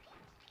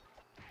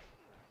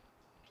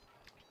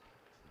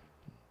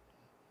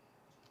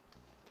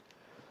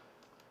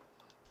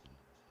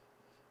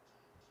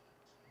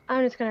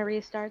 I'm just gonna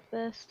restart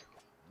this.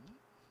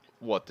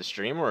 What, the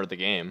stream or the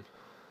game?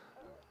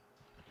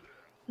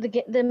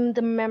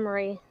 The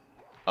memory,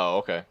 Oh,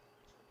 okay.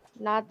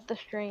 not the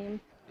stream.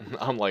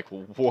 I'm like,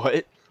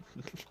 what?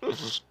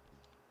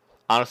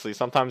 Honestly,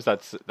 sometimes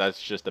that's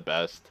just the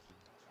best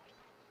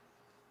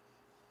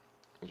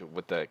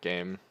with that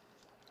game.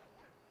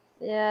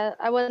 Yeah,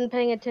 I wasn't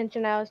paying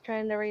attention. I was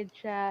trying to read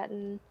chat,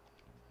 and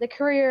the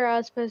career I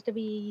was supposed to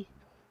be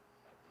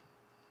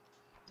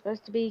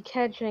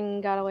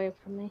catching got away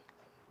from me.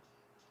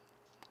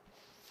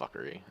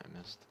 Fuckery, I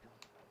missed.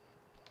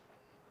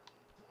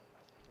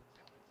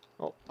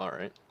 Oh,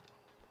 alright.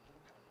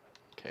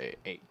 Okay,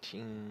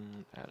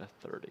 18 out of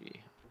 30.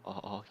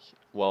 Oh,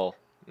 well,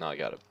 no, I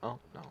got it. Oh,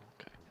 no,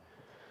 okay.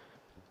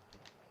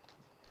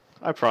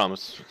 I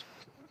promise,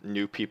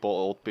 new people,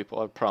 old people,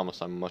 I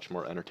promise I'm much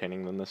more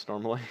entertaining than this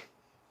normally.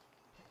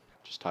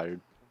 Just tired.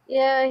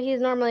 Yeah,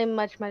 he's normally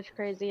much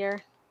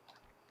crazier.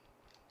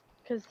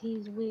 Because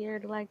he's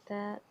weird like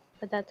that.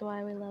 But that's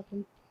why we love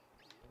him.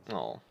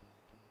 Oh,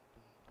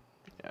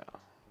 yeah.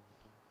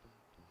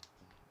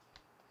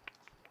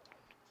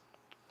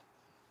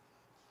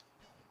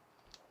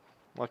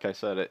 Like I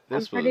said, I'm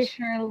this pretty was...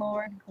 sure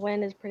Lord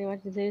Gwyn is pretty much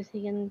Zeus.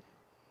 He can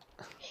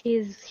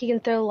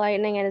throw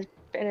lightning and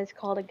is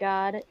called a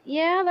god.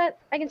 Yeah, that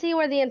I can see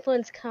where the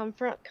influence comes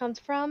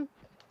from.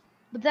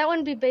 But that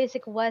wouldn't be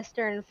basic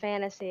Western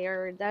fantasy,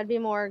 or that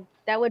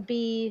would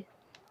be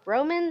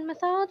Roman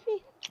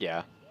mythology?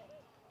 Yeah.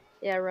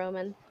 Yeah,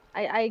 Roman.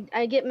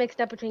 I get mixed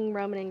up between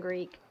Roman and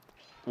Greek.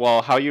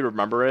 Well, how you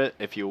remember it,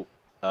 if you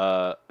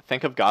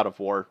think of God of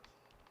War,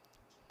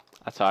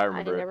 that's how I I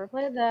remember it. never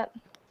played that.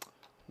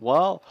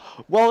 Well,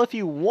 if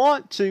you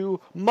want to,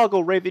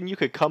 Muggle Raven, you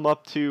could come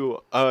up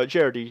to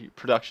Jaredy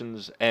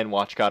Productions and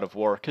watch God of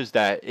War, because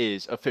that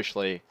is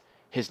officially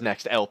his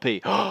next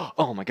LP.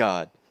 Oh my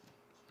god.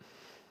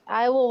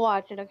 I will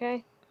watch it,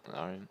 okay?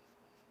 Alright.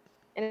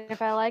 And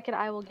if I like it,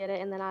 I will get it,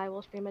 and then I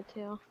will stream it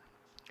too.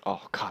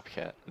 Oh,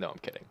 copycat. No, I'm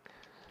kidding.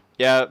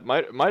 Yeah,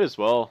 might as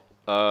well.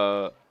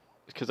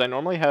 Because I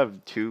normally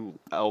have two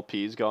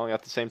LPs going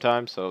at the same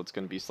time, so it's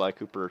going to be Sly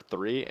Cooper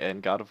 3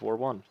 and God of War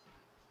 1.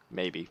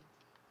 Maybe.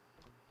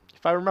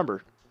 If I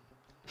remember.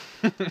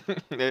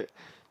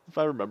 If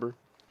I remember.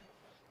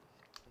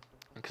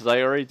 Because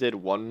I already did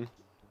one.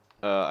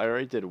 I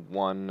already did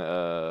one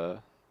God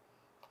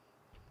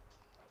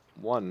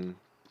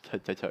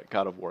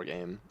of War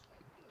game,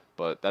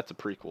 but that's a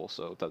prequel,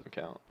 so it doesn't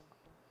count.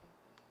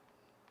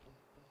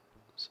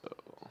 So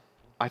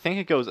I think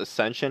it goes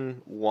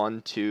Ascension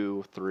 1,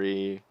 2,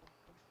 3,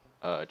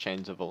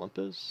 Chains of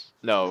Olympus.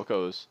 No, it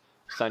goes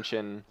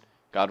Ascension,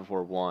 God of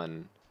War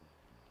 1,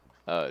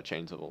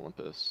 Chains of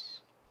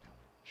Olympus.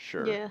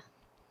 Sure. Yeah.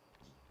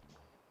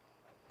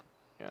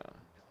 Yeah.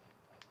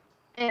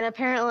 And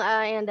apparently,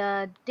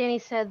 Danny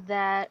said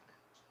that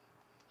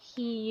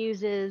he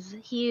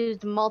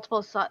used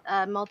multiple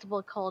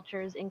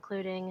cultures,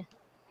 including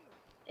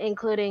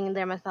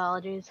their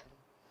mythologies.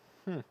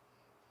 Hmm.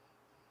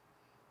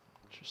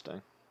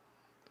 Interesting.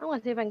 I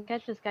want to see if I can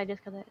catch this guy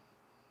just because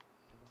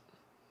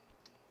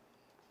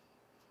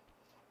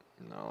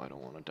No, I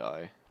don't want to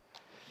die.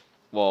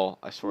 Well,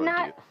 I sort of do.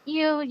 Not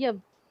you,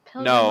 you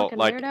pilgrim No, looking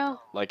weirdo.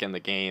 like in the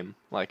game,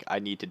 like I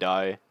need to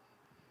die,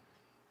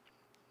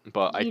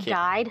 but I You can't.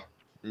 died?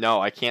 No,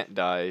 I can't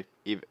die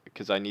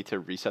because I need to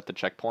reset the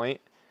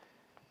checkpoint,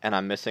 and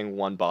I'm missing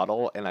one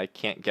bottle, and I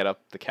can't get up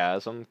the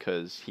chasm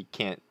because he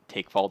can't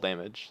take fall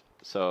damage.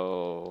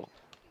 So,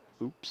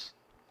 oops.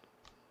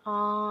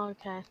 Oh,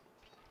 okay.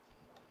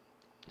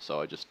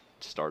 So I just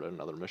started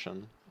another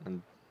mission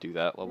and do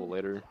that level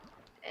later.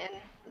 And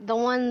the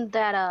one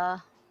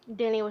that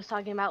Danny was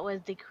talking about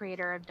was the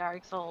creator of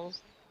Dark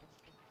Souls.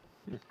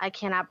 I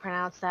cannot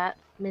pronounce that.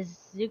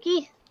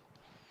 Mizuki?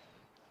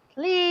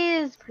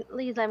 Please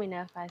let me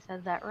know if I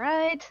said that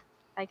right.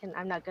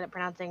 I'm not good at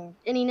pronouncing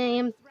any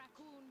name.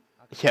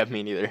 Yeah,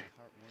 me neither.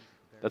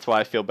 That's why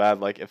I feel bad.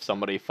 Like if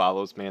somebody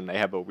follows me and they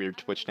have a weird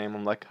Twitch name,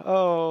 I'm like,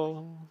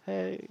 oh,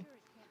 hey.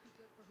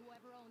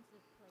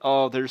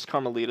 Oh, there's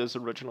Carmelita's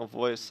original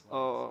voice.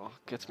 Oh,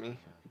 gets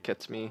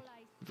me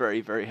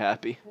very, very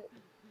happy.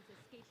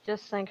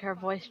 Just think her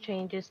voice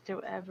changes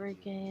through every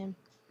game.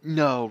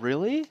 No,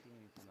 really?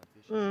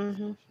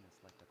 Mm-hmm.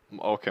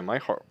 Okay, my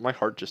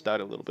heart just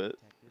died a little bit.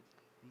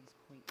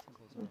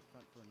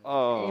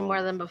 Any more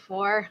Oh, than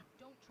before?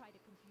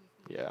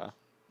 yeah.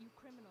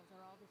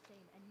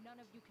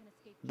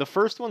 The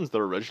first one's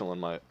the original in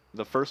my.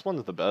 The first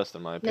one's the best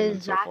in my opinion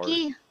so far.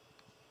 Mizaki?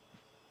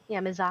 Yeah,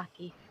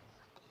 Mizaki.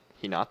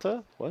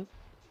 Hinata? What?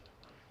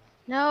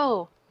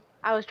 No,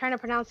 I was trying to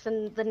pronounce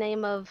the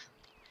name of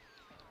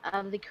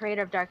the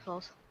creator of Dark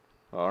Souls.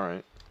 All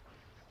right.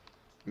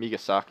 I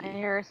Migasaki.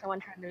 hear someone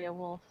trying to be a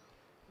wolf.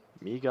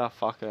 Miga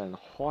fucking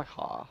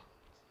Hoiha.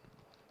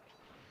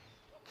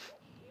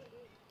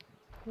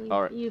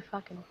 All right. You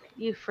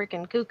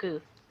freaking cuckoo.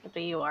 That's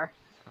what you are.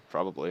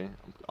 Probably.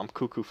 I'm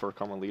cuckoo for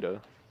Carmelita.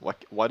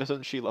 Why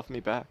doesn't she love me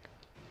back?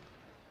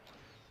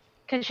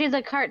 Because she's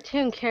a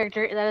cartoon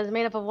character that is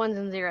made up of ones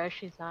and zeros.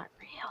 She's not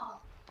real.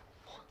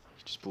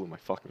 You just blew my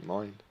fucking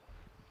mind.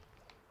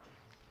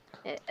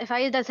 If I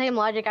used that same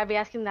logic, I'd be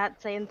asking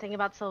that same thing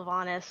about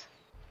Sylvanas.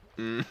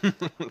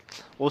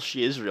 Well,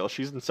 she is real.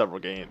 She's in several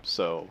games,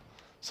 so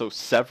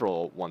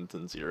several ones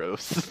and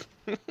zeros.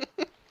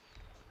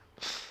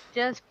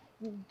 Just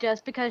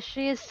just because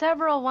she is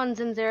several ones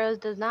and zeros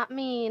does not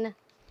mean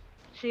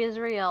she is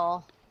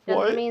real. Just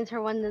What? means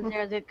her ones and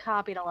zeros get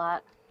copied a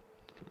lot.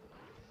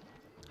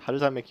 How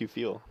does that make you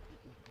feel?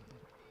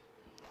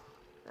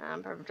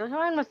 I'm perfectly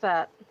fine with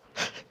that.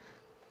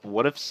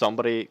 What if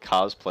somebody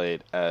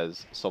cosplayed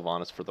as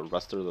Sylvanas for the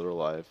rest of their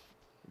life,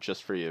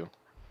 just for you?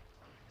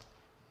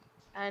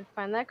 I'd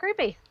find that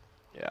creepy.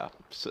 Yeah,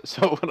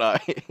 so would I,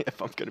 if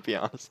I'm gonna be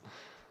honest.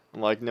 I'm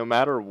like, no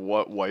matter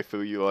what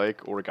waifu you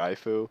like or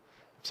gaifu,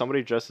 if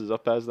somebody dresses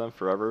up as them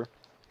forever,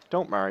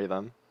 don't marry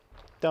them.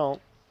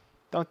 Don't.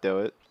 Don't do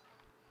it.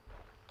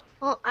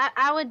 Well,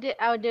 I would do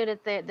it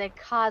if they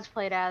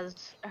cosplayed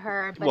as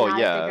her, but Well, not if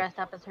they yeah, dressed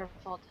up as her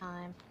full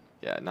time.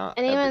 yeah, not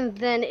And every. even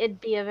then,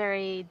 it'd be a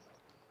very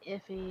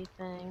iffy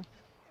thing.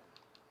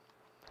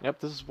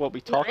 Yep, this is what we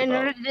No, talk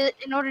about.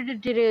 in order to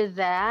do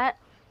that,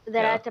 that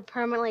I Yeah. had to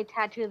permanently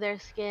tattoo their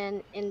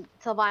skin. In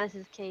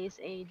Sylvanas's case,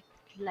 a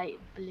light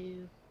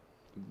blue.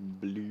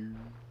 Blue.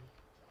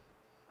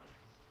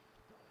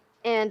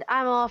 And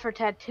I'm all for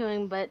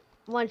tattooing, but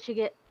once you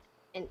get,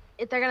 and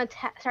if they're gonna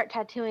start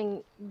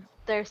tattooing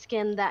their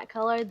skin that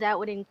color, that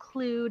would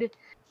include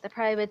the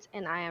privates,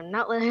 and I am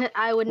not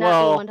I would not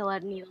be one Well, to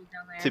let needles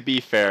down to there. be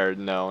fair,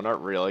 no,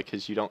 not really,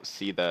 because you don't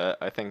see that.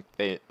 I think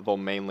they'll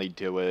mainly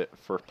do it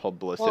for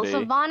publicity.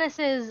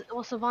 Sylvanas's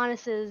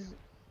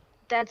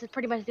that's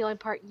pretty much the only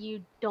part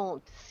you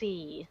don't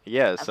see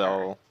Yeah, of her.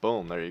 so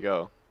boom, there you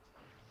go.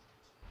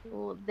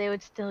 Well, they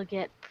would still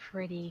get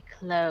pretty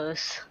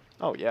close.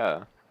 Oh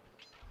yeah.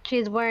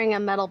 She's wearing a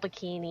metal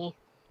bikini.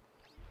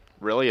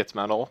 Really? It's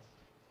metal?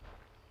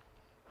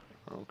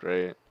 Oh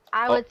great.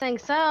 I Oh, would think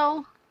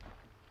so.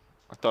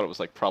 I thought it was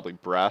like probably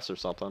brass or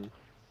something.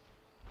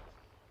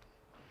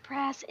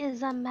 Brass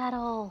is a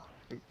metal.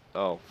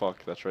 Oh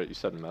fuck, that's right. You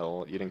said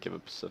metal. You didn't give a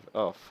specific.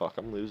 Oh fuck,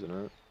 I'm losing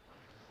it.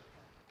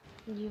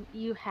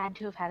 You had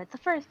to have had it the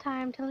first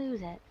time to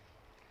lose it.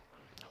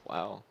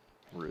 Wow.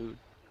 Rude.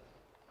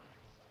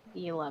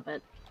 You love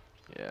it.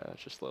 Yeah,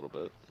 just a little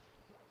bit.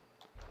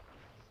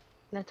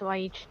 That's why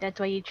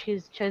you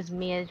chose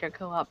me as your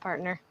co-op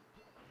partner.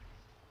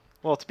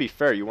 Well, to be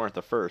fair, you weren't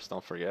the first.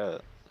 Don't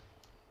forget.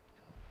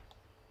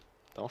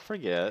 Don't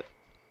forget.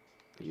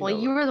 You Well,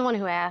 know. you were the one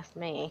who asked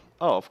me.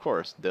 Oh, of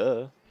course.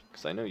 Duh.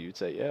 Because I know you'd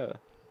say yeah.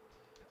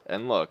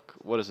 And look,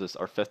 what is this?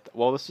 Our fifth.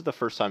 Well, this is the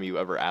first time you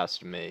ever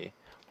asked me,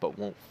 but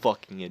won't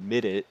fucking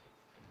admit it.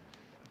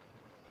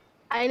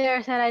 I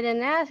never said I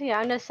didn't ask you.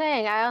 I'm just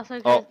saying. Oh,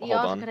 You hold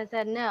also on. could have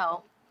said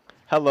no.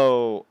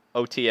 Hello,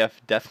 OTF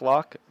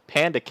Deathlock.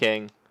 Panda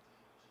King.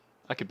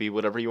 I could be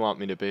whatever you want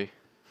me to be.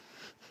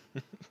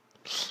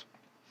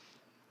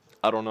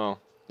 I don't know.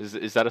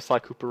 Is that a Sly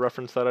Cooper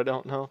reference that I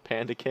don't know?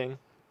 Panda King?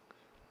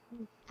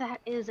 That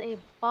is a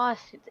boss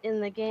in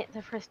the game,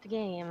 the first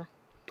game.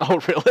 Oh,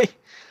 really?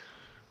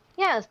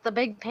 Yes, the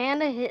big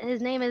panda.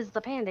 His name is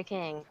the Panda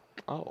King.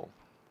 Oh.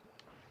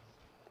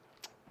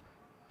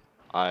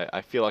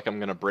 I feel like I'm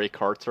gonna break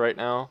hearts right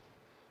now,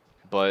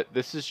 but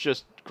this is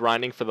just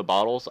grinding for the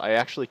bottles. I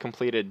actually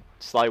completed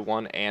Sly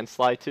 1 and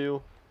Sly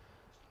 2,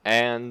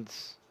 and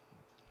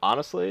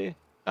honestly,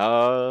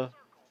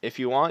 if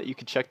you want, you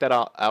can check that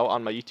out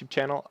on my YouTube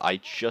channel. I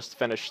just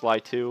finished Sly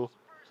 2.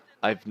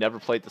 I've never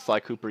played the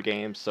Sly Cooper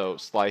game, so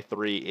Sly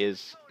 3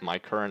 is my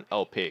current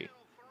LP.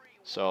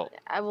 So,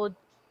 I will.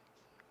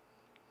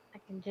 I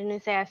can genuinely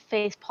say I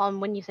face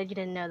palmed when you said you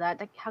didn't know that.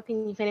 Like, how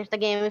can you finish the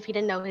game if you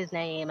didn't know his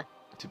name?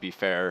 to be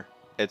fair,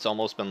 it's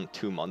almost been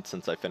 2 months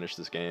since I finished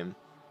this game.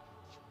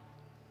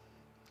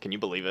 Can you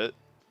believe it?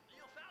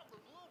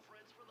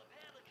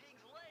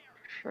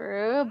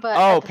 True, but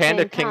Oh, at the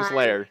Panda same King's time,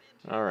 Lair.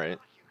 Alright.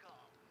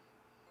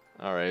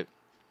 Alright.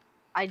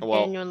 I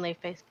Well, genuinely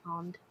face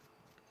palmed.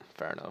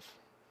 fair enough.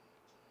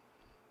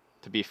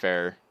 To be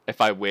fair,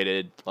 if I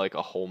waited like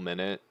a whole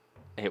minute,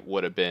 it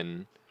would have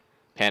been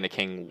Panda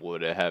King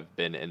would have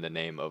been in the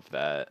name of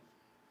that.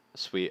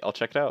 Sweet, I'll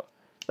check it out.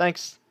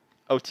 Thanks,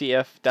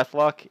 OTF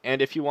Deathlock.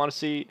 And if you want to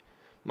see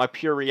my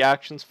pure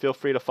reactions, feel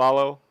free to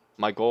follow.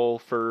 My goal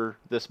for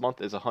this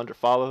month is 100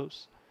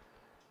 follows,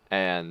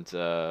 and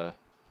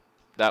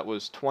that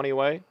was 20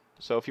 away.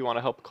 So if you want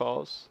to help a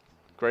cause,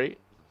 great.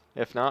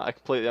 If not, I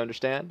completely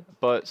understand.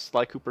 But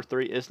Sly Cooper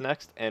 3 is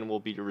next, and we'll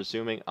be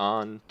resuming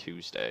on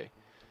Tuesday.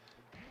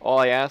 All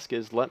I ask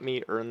is let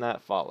me earn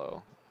that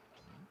follow.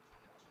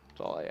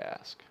 That's all I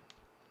ask.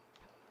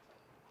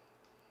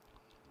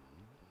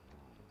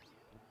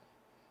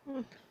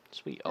 Hmm.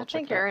 Sweet, I I'll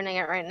check think it you're out. earning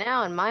it right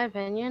now, in my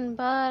opinion.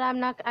 But I'm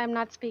not. I'm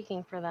not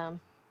speaking for them.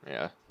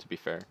 Yeah, to be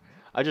fair.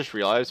 I just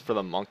realized for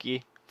the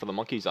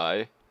monkey's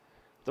eye,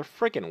 they're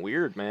freaking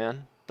weird,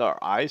 man.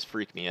 Their eyes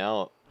freak me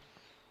out.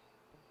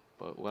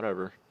 But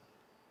whatever.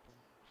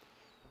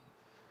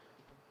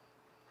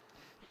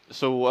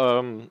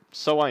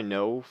 So I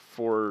know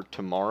for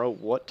tomorrow,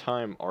 what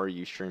time are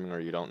you streaming or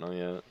you don't know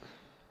yet?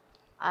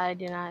 I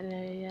do not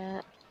know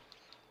yet.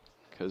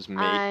 Because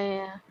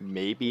I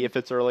maybe if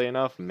it's early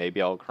enough,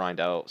 maybe I'll grind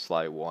out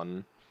Sly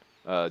 1,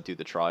 do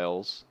the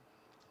trials,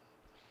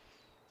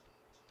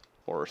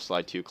 or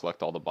Sly 2,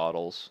 collect all the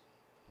bottles.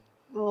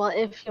 well,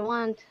 if you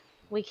want,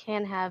 we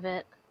can have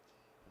it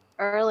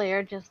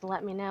earlier. Just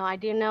let me know. I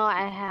do know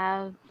I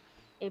have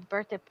a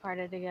birthday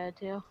party to go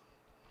to.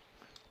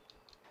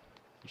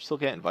 You still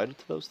get invited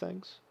to those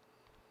things?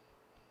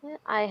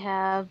 I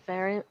have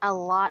a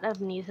lot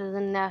of nieces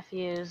and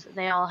nephews.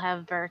 They all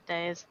have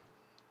birthdays.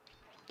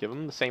 Give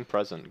them the same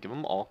present. Give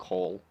them all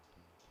coal.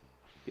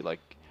 Be like,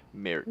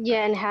 Mer.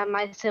 Yeah, and have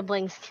my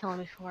siblings kill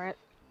me for it.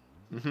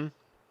 Mm-hmm.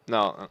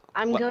 No,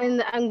 I'm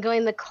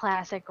going the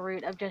classic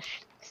route of just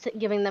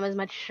giving them as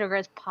much sugar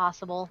as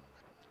possible,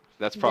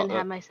 that's then probably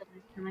have my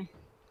siblings kill me.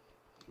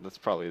 that's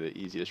probably the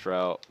easiest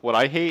route. What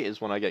I hate is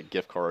when I get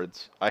gift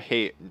cards. I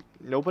hate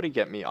nobody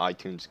get me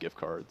iTunes gift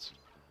cards.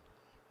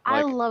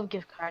 I Like love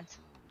gift cards.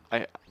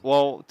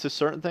 well, to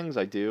certain things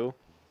I do.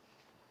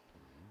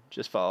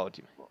 Just followed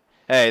you.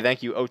 Hey,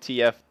 thank you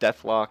OTF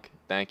Deathlock.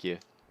 Thank you.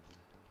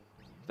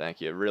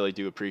 Thank you. Really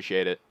do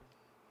appreciate it.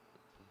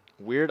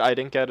 Weird I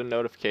didn't get a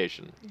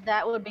notification.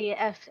 That would be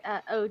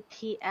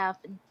OTF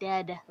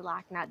dead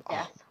lock, not Oh,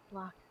 death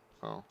lock.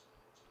 oh.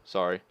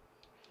 Sorry.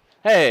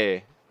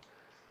 Hey,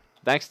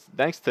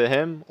 thanks to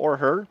him or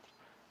her.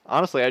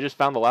 Honestly, I just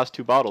found the last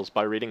two bottles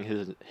by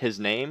reading his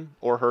name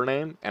or her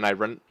name, and I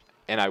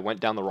went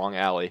down the wrong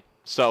alley.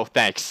 So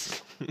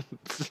thanks.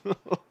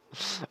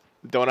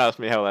 Don't ask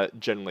me how that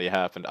generally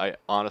happened. I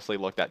honestly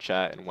looked at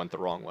chat and went the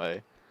wrong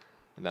way,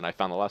 and then I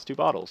found the last two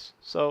bottles.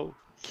 So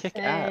kick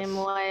Same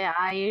ass. way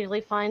I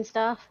usually find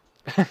stuff.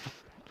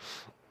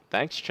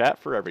 Thanks chat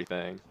for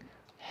everything.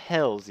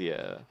 Hells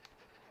yeah.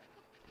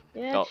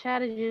 Yeah, Oh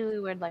chat is usually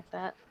weird like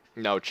that.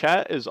 no,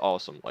 chat is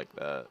awesome like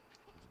that.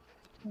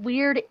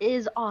 Weird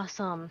is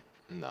awesome.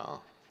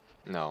 No,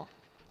 no.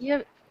 You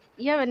have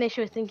you have an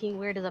issue with thinking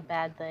weird is a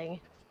bad thing.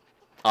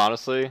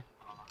 Honestly,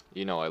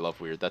 you know I love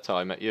weird. That's how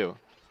I met you.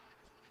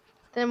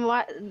 Then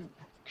why?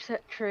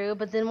 True,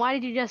 but then why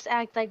did you just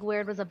act like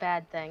weird was a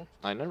bad thing?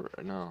 I never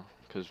no,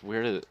 because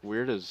weird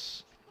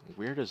is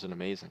an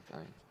amazing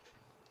thing.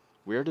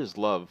 Weird is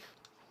love.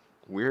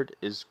 Weird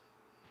is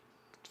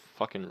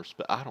fucking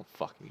respect. I don't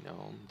fucking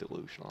know. I'm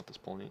delusional at this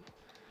point.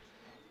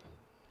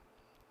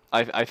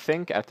 I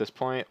think at this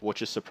point,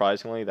 which is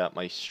surprisingly that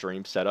my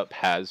stream setup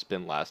has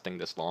been lasting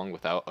this long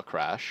without a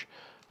crash.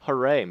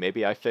 Hooray!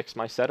 Maybe I fixed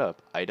my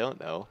setup. I don't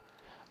know.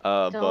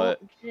 Don't But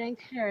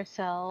jinx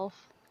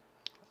yourself.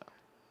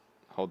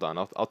 hold on.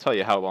 I'll tell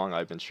you how long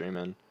I've been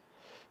streaming.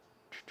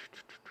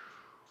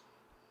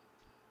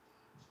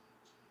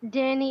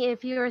 Danny,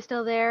 if you are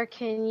still there,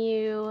 can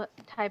you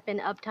type in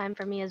uptime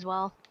for me as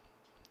well?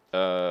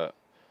 Uh,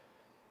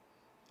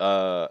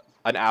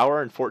 an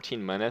hour and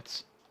 14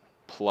 minutes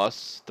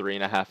plus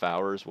 3.5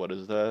 hours. What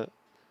is that?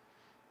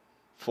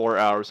 4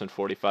 hours and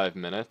 45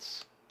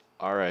 minutes.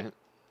 All right.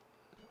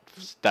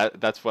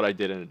 That's what I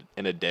did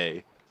in a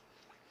day.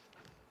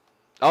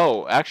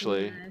 Oh,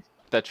 actually, Nice.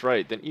 that's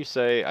right. Didn't you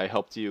say I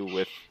helped you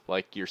with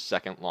like your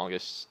second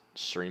longest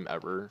stream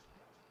ever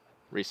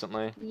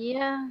recently?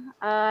 Yeah,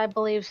 I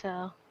believe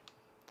so.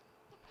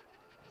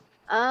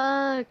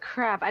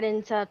 Crap, I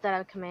didn't set up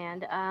that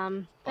command.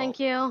 Oh, Thank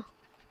you.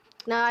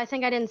 No, I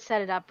think I didn't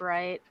set it up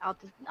right. I'll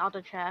have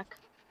to check.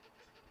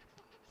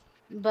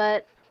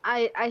 But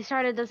I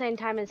started the same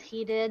time as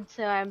he did,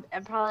 so I'm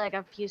probably like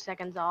a few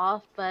seconds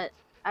off, but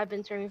I've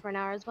been streaming for an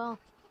hour as well.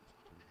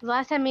 The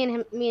last time me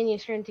and you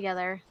streamed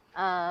together,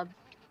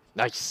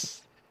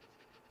 nice.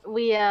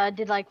 we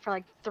did like for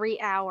like 3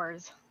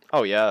 hours.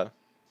 Oh yeah.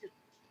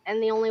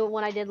 And the only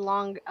one I did a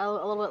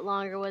little bit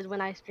longer was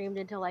when I streamed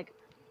until like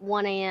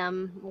 1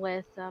 a.m.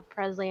 with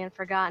Presley and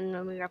Forgotten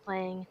when we were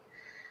playing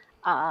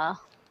uh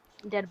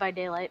Dead by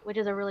Daylight, which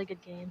is a really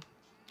good game.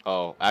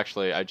 Oh,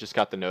 actually, I just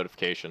got the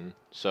notification.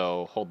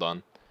 So hold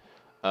on.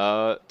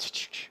 I'm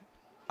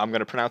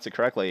gonna pronounce it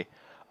correctly.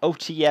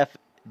 OTF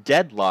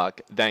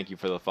Deadlock. Thank you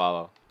for the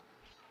follow.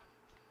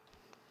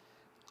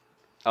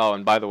 Oh,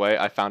 and by the way,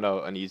 I found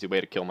out an easy way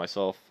to kill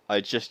myself.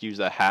 I just use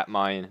a hat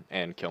mine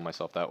and kill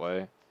myself that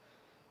way.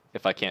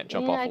 If I can't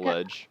jump Yeah, off a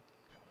ledge.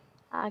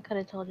 I could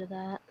have told you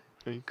that.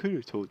 I could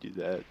have told you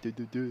that.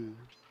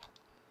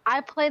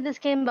 I played this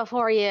game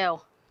before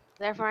you,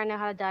 therefore I know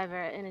how to dive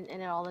in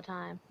it all the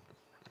time.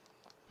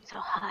 So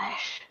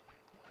hush.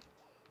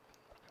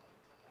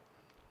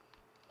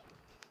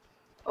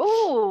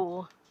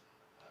 Ooh,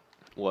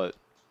 What?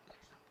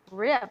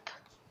 rip.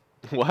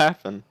 What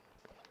happened?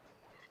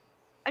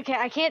 Okay,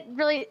 I can't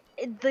really.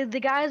 The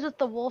guys with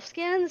the wolf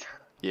skins,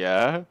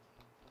 Yeah?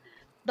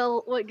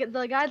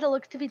 the guy that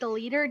looks to be the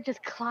leader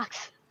just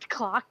clocked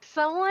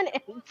someone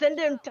and sent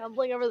him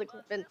tumbling over the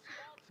cliff, and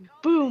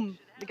boom,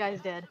 the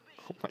guy's dead.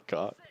 Oh my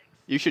god.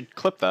 You should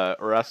clip that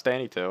or ask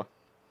Danny to.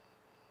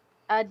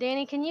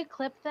 Danny, can you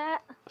clip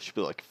that, I should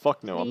be like,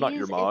 fuck no, I'm not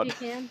your please,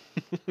 if mod.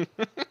 you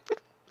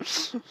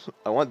can?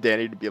 I want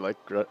Danny to be like,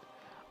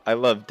 I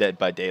love Dead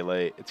by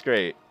Daylight. It's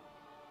great.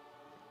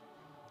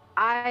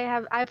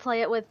 I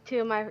play it with two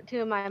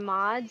of my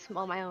mods.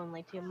 Well, my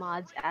only two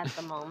mods at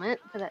the moment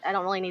because I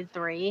don't really need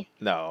three.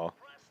 No.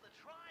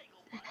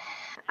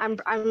 I'm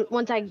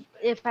once I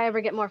if I ever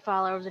get more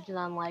followers, which is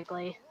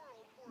unlikely,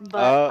 but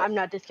Uh, I'm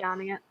not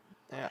discounting it.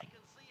 yeah.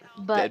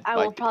 But Dead I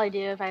by will Day. probably do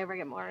if I ever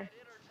get more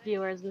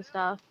viewers and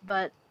stuff.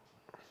 But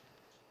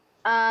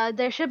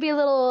there should be a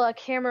little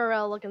camera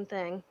rail looking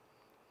thing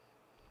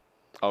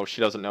Oh,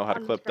 she doesn't know how to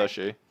on the clip, does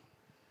screen.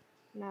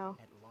 she? No,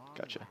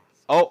 Gotcha.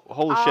 Oh,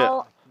 holy shit.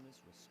 I'll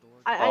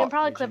I Oh, can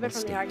probably clip it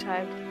Original from the state.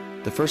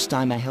 archive. The first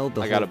time I held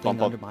the I whole gotta thing bump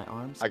up. under my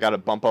arms, I gotta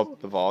bump up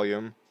the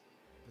volume.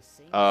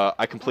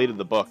 I completed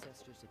the book.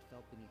 ancestors had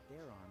felt beneath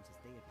their arms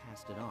as they had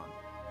passed it on.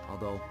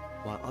 Although,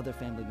 while other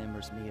family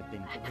members may have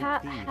been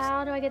great thieves,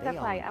 How do I get that they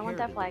all flag? I want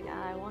that inherited flag. the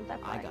book. I want that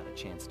I flag. got a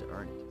chance to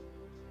earn it.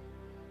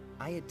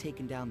 I had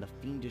taken down the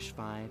Fiendish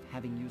Five,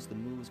 having used the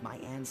moves my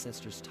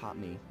ancestors taught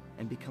me,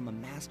 and become a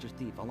master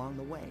thief along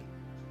the way.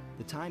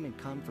 The time had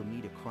come for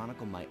me to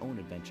chronicle my own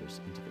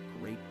adventures into the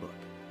great book.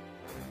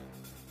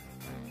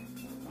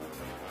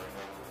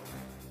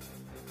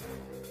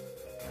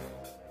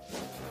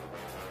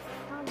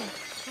 How the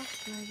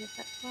fuck do I get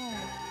that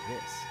flag?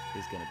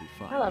 This is gonna be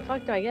fun. How the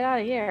fuck do I get out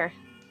of here?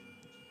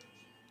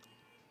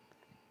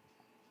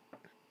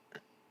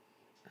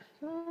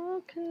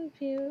 So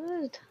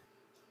confused.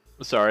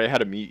 Sorry, I had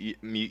to mute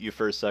you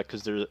for a sec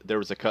because there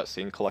was a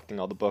cutscene collecting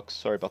all the books.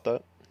 Sorry about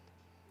that.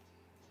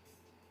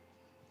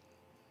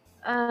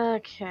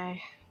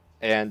 Okay.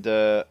 And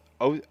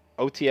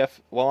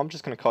OTF. Well, I'm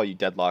just gonna call you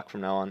Deadlock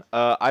from now on.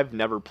 I've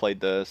never played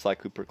the Sly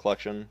Cooper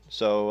collection,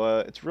 so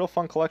it's a real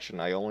fun collection.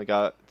 I only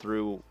got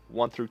through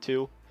 1 through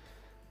 2.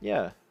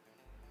 Yeah.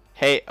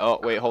 Hey. Oh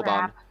wait, hold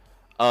on.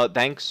 Crap.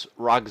 Thanks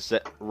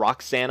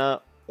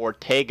Roxana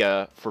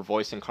Ortega for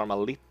voicing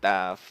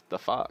Carmelita the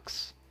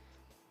Fox.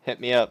 Hit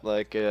me up,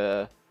 like,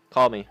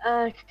 call me.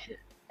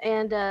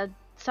 And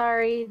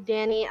sorry,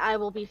 Danny, I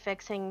will be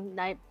fixing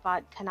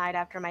Nightbot tonight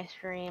after my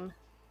stream.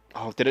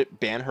 Oh, did it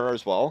ban her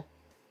as well?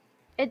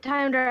 It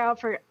timed her out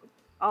for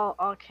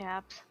all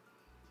caps,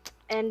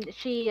 and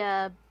she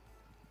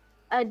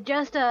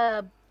just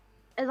as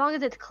long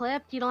as it's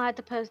clipped, you don't have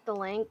to post the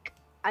link.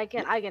 I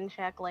can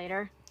check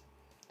later.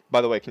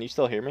 By the way, can you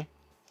still hear me?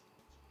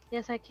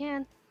 Yes, I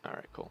can. All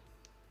right, cool.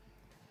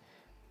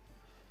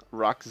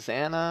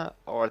 Roxana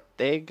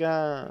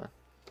Ortega.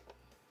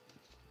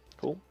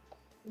 Cool.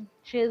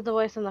 She is the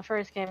voice in the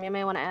first game. You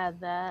may want to add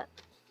that.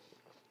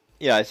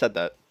 Yeah, I said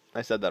that.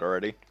 I said that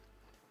already.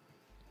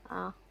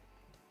 Oh.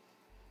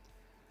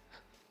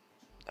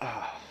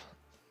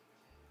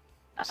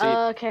 See,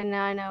 Okay,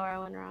 now I know where I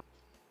went wrong.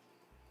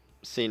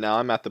 see, now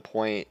I'm at the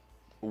point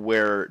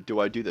where do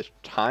I do the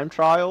time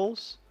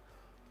trials?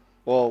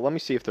 Well, let me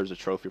see if there's a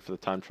trophy for the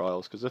time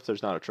trials, because if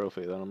there's not a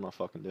trophy, then I'm not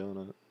fucking doing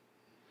it.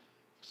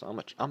 So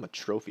I'm a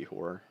trophy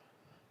whore.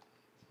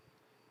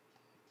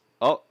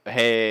 Oh,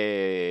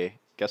 hey,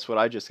 guess what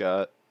I just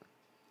got?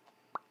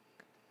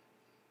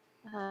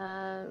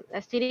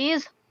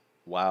 STDs?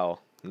 Wow,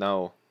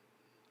 no.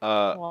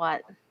 Uh,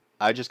 What?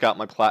 I just got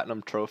my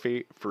platinum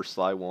trophy for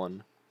Sly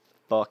 1.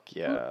 Fuck Ooh,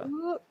 yeah.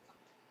 ooh.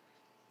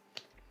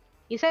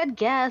 You said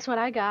guess what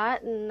I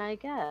got, and I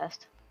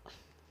guessed.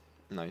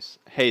 Nice.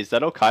 Hey,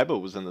 Zeto Kaiba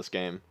was in this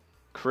game.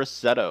 Chris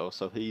Zeto,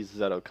 so he's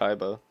Zeto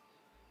Kaiba.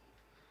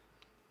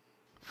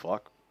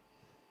 Fuck.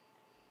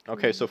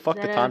 Okay, so fuck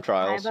the time Zeto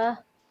trials. Kaiba.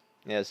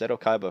 Yeah, Zeto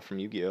Kaiba from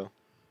Yu-Gi-Oh!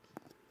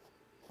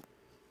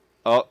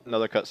 Oh,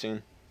 another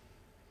cutscene.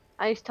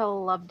 I used to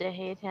love to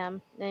hate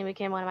him. Then he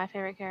became one of my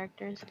favorite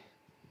characters.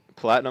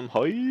 Platinum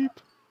hype.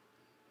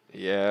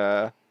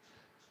 Yeah.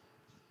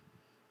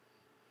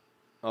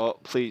 Oh,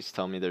 please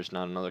tell me there's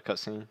not another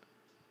cutscene.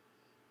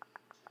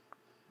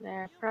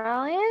 There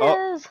probably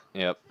Oh, is.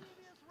 yep.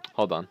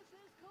 Hold on.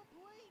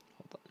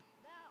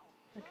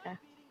 Okay.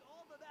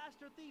 All the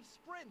Master Thief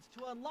sprints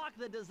to unlock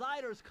the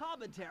designer's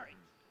commentary.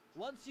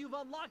 Once you've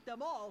unlocked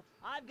them all,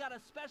 I've got a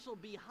special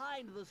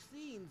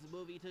behind-the-scenes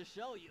movie to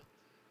show you.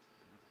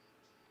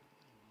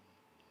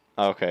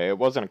 Okay, it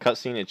wasn't a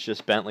cutscene, it's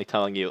just Bentley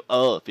telling you,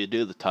 oh, if you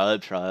do the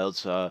time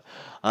trials, I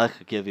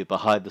could give you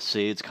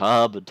behind-the-scenes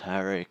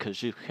commentary,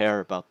 because you care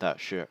about that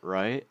shit,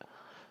 right?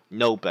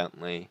 No,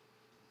 Bentley.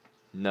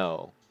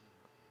 No.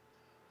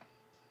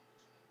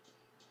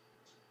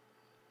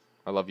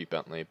 I love you,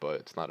 Bentley,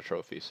 but it's not a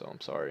trophy, so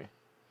I'm sorry.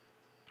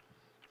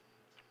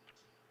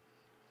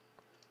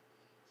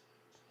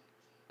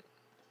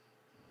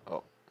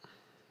 Oh.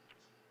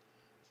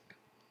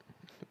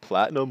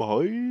 Platinum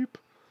hype?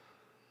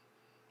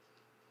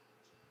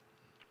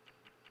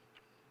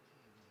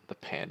 The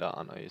panda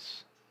on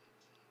ice.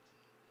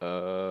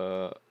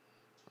 Okay,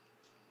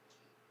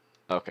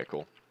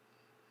 cool.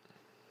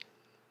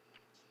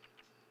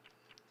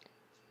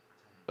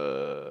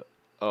 Oh,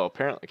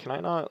 apparently, can I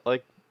not,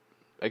 like,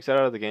 exit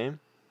out of the game?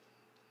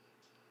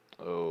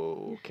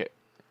 Okay.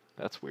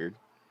 That's weird.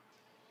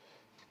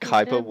 You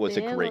Kaiba should was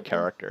be a able great to.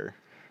 character.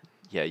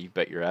 Yeah, you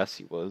bet your ass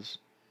he was.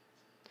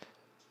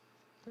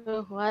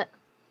 Oh, what?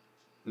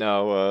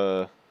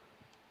 No,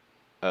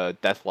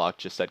 Deathlock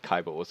just said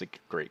Kaiba was a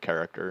great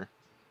character.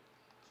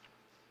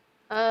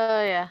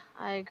 Oh, yeah.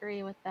 I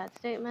agree with that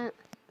statement.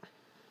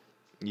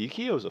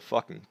 Yukio's a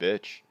fucking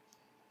bitch.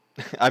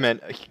 I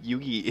meant,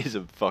 Yugi is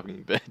a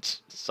fucking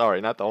bitch.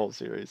 Sorry, not the whole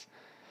series.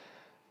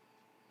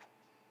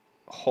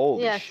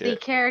 Holy Yes, the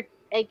shit. character,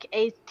 a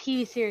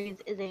TV series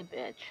is a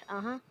bitch.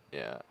 Uh-huh.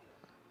 Yeah.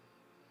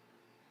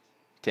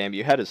 Damn,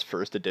 you had his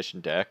first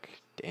edition deck?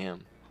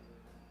 Damn.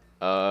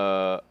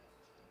 Uh...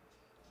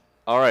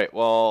 Alright,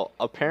 well,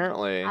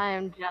 apparently... I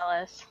am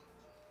jealous.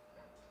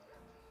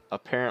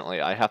 Apparently,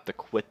 I have to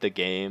quit the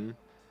game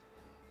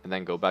and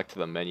then go back to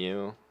the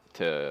menu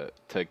to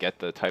get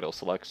the title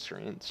select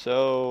screen.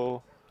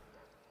 So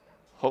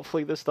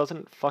hopefully this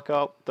doesn't fuck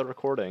up the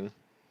recording.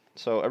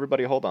 So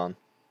everybody hold on.